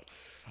wild.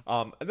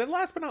 And then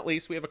last but not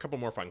least, we have a couple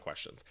more fun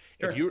questions.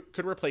 Sure. If you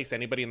could replace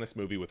anybody in this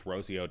movie with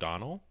Rosie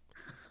O'Donnell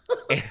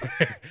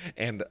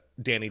and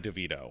Danny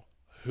DeVito,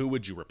 who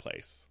would you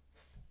replace?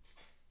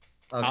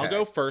 Okay. I'll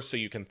go first so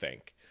you can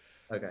think.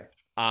 Okay.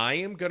 I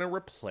am going to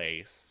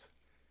replace...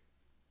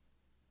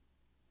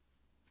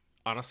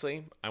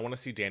 Honestly, I want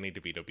to see Danny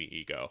DeVito be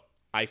Ego.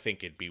 I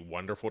think it'd be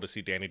wonderful to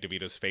see Danny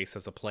DeVito's face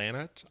as a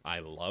planet. I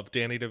love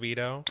Danny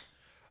DeVito.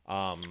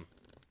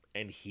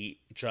 And he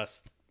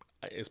just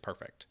is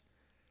perfect.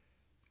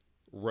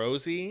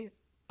 Rosie,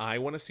 I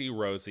want to see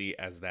Rosie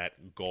as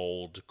that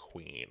gold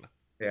queen.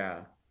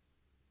 Yeah.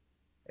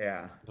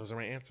 Those are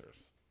my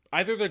answers.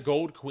 Either the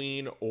gold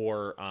queen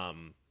or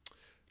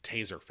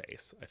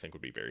Taserface, I think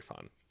would be very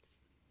fun.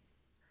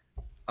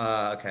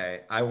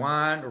 Okay. I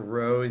want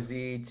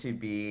Rosie to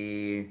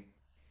be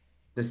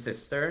the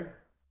sister.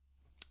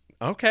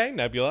 Okay,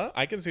 Nebula.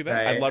 I can see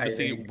that. I'd love to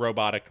see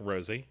robotic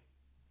Rosie.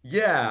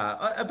 Yeah,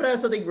 but I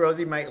also think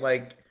Rosie might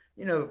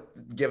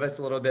give us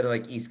a little bit of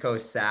like East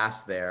Coast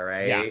sass there,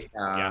 right?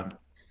 Yeah.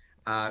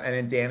 And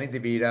then Danny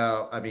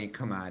DeVito, I mean,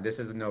 come on, this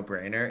is a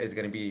no-brainer. Is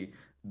going to be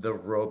the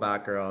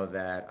robot girl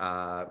that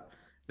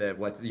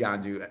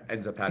Yondu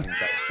ends up having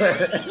sex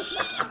with.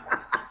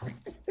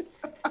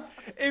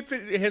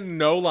 It has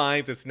no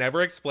lines. It's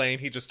never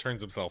explained. He just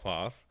turns himself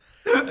off,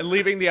 and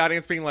leaving the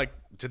audience being like,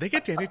 "Did they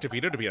get Danny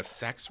DeVito to be a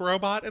sex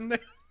robot in there?"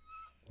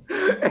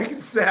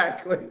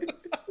 Exactly.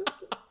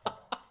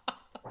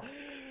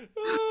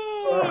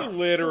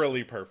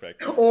 Literally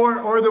perfect.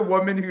 Or the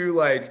woman who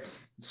like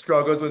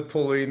struggles with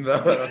pulling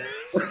the.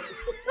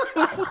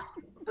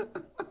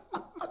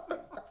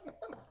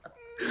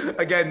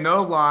 Again,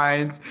 no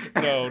lines.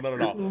 No, not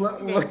at all.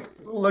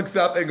 looks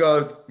up and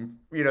goes,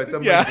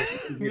 somebody. Yeah.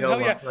 Hell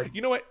Hell yeah.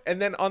 You know what?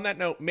 And then on that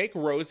note, make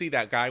Rosie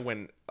that guy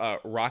when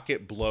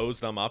Rocket blows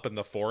them up in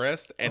the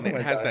forest, and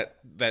it has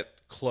that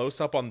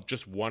close up on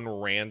just one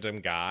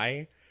random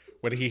guy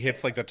when he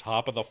hits like the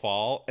top of the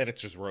fall, and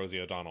it's just Rosie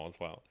O'Donnell as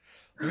well.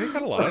 They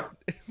got a lot.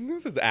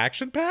 This is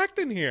action packed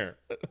in here.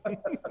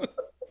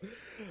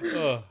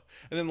 Ugh.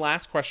 And then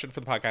last question for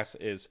the podcast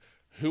is,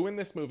 who in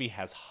this movie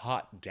has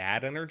hot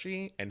dad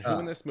energy and who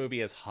in this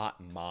movie has hot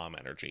mom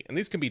energy? And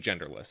these can be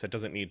genderless. It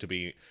doesn't need to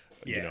be,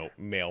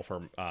 male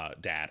for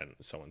dad and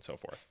so on and so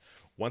forth.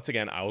 Once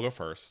again, I will go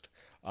first.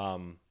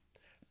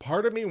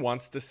 Part of me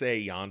wants to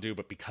say Yondu,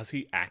 but because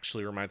he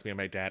actually reminds me of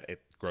my dad,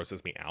 it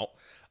grosses me out.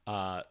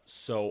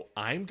 So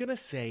I'm going to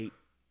say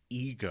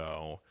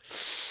Ego.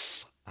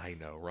 I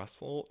know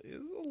Russell is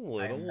a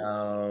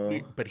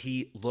little, but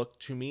he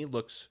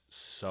looks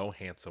so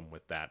handsome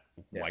with that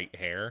white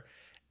hair.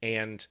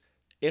 And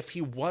if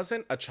he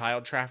wasn't a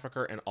child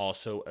trafficker and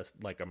also a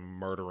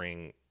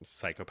murdering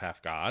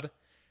psychopath god,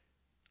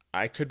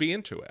 I could be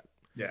into it.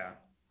 Yeah.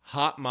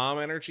 Hot mom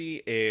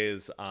energy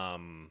is, for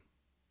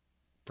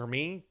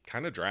me,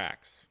 kind of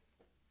Drax.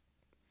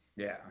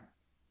 Yeah.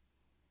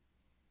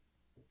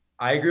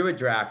 I agree with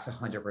Drax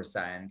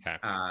 100%. Okay.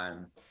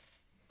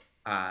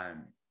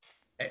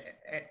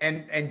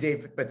 And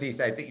Dave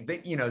Bautista, I think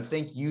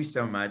thank you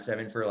so much,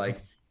 Evan, for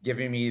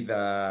giving me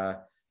I'm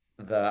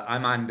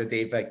on the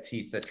Dave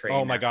Bautista train.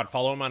 Oh my God,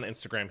 follow him on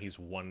Instagram. He's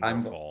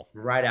wonderful.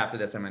 Right after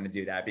this, I'm going to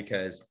do that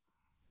because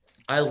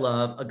I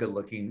love a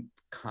good-looking,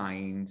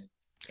 kind,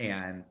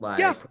 and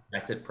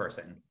progressive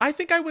person. I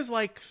think I was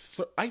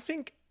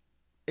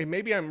and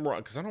maybe I'm wrong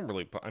because I don't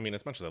really. I mean,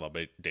 as much as I love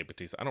Dave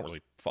Bautista, I don't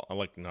really.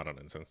 Not on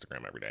his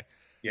Instagram every day.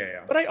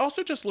 Yeah. But I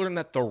also just learned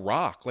that The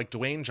Rock,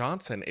 Dwayne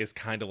Johnson, is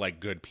kind of like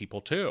good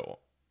people too.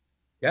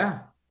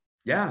 Yeah,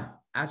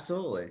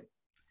 absolutely.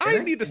 I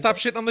need to stop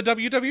shitting on the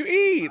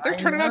WWE. They're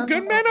turning out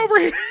good men over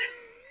here.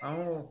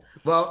 Oh,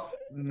 well,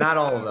 not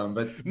all of them,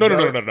 but no.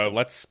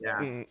 Let's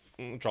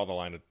draw the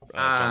line at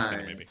John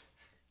Cena, maybe.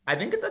 I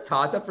think it's a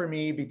toss-up for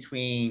me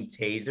between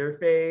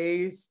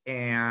Taserface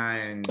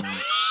and.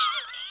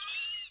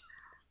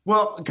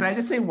 Well, can I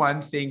just say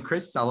one thing?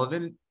 Chris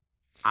Sullivan,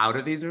 out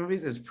of these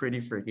movies, is pretty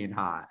freaking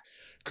hot.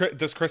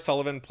 Does Chris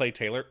Sullivan play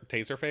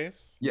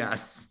Taserface?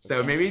 Yes.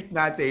 So maybe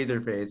not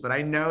Taserface, but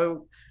I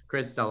know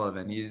Chris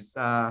Sullivan. He's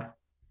a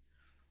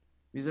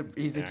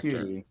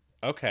cutie.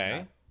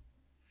 Okay.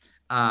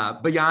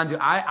 But Yondu,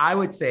 I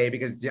would say,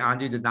 because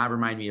Yondu does not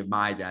remind me of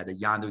my dad, that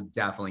Yondu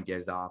definitely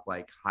gives off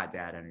hot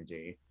dad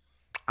energy.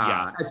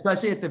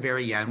 Especially at the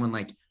very end when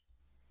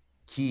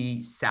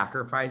he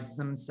sacrifices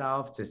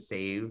himself to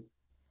save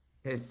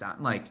his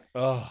son. That.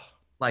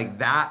 What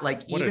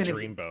Even a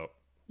dreamboat.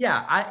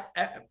 Yeah, I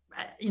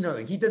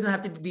he doesn't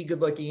have to be good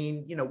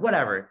looking,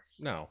 whatever.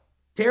 No.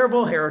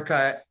 Terrible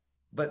haircut,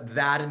 but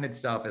that in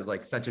itself is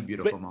such a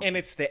beautiful moment. And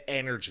it's the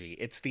energy.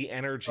 It's the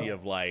energy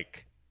of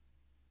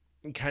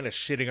kind of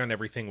shitting on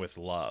everything with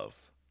love.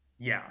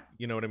 Yeah.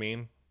 You know what I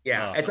mean?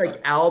 Yeah. It's like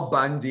Al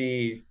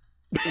Bundy,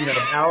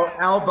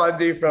 Al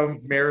Bundy from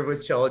Married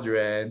with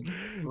Children,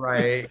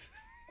 right?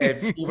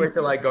 If he were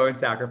to go and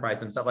sacrifice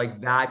himself,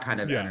 that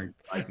kind of energy.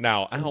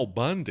 Now, Al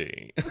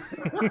Bundy.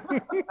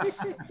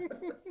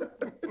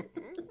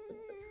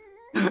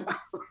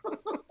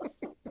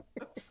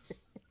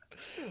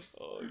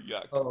 Oh,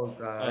 yuck. Oh,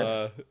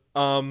 God.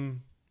 All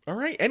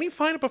right.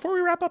 Before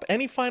we wrap up,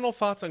 any final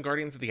thoughts on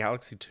Guardians of the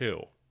Galaxy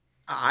 2?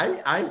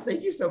 I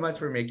thank you so much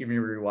for making me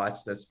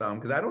rewatch this film,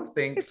 because I don't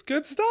think it's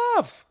good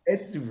stuff.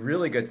 It's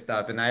really good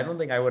stuff, and I don't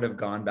think I would have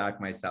gone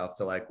back myself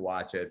to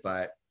watch it,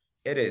 but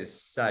it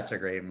is such a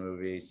great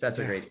movie, such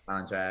a great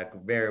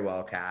soundtrack, very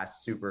well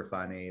cast, super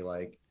funny,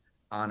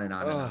 on and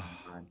on and on.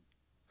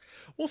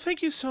 Well,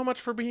 thank you so much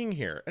for being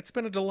here. It's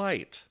been a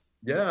delight.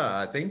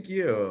 Yeah, thank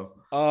you.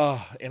 And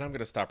I'm going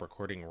to stop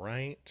recording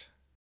right.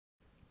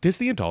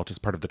 Disney Adult is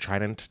part of the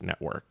Trident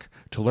Network.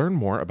 To learn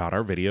more about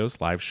our videos,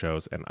 live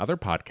shows, and other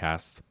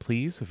podcasts,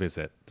 please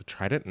visit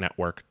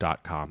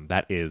thetridentnetwork.com.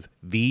 That is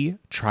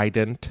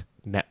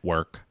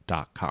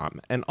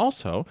thetridentnetwork.com. And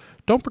also,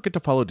 don't forget to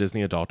follow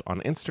Disney Adult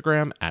on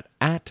Instagram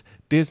at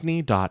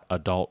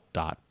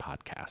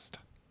disney.adult.podcast.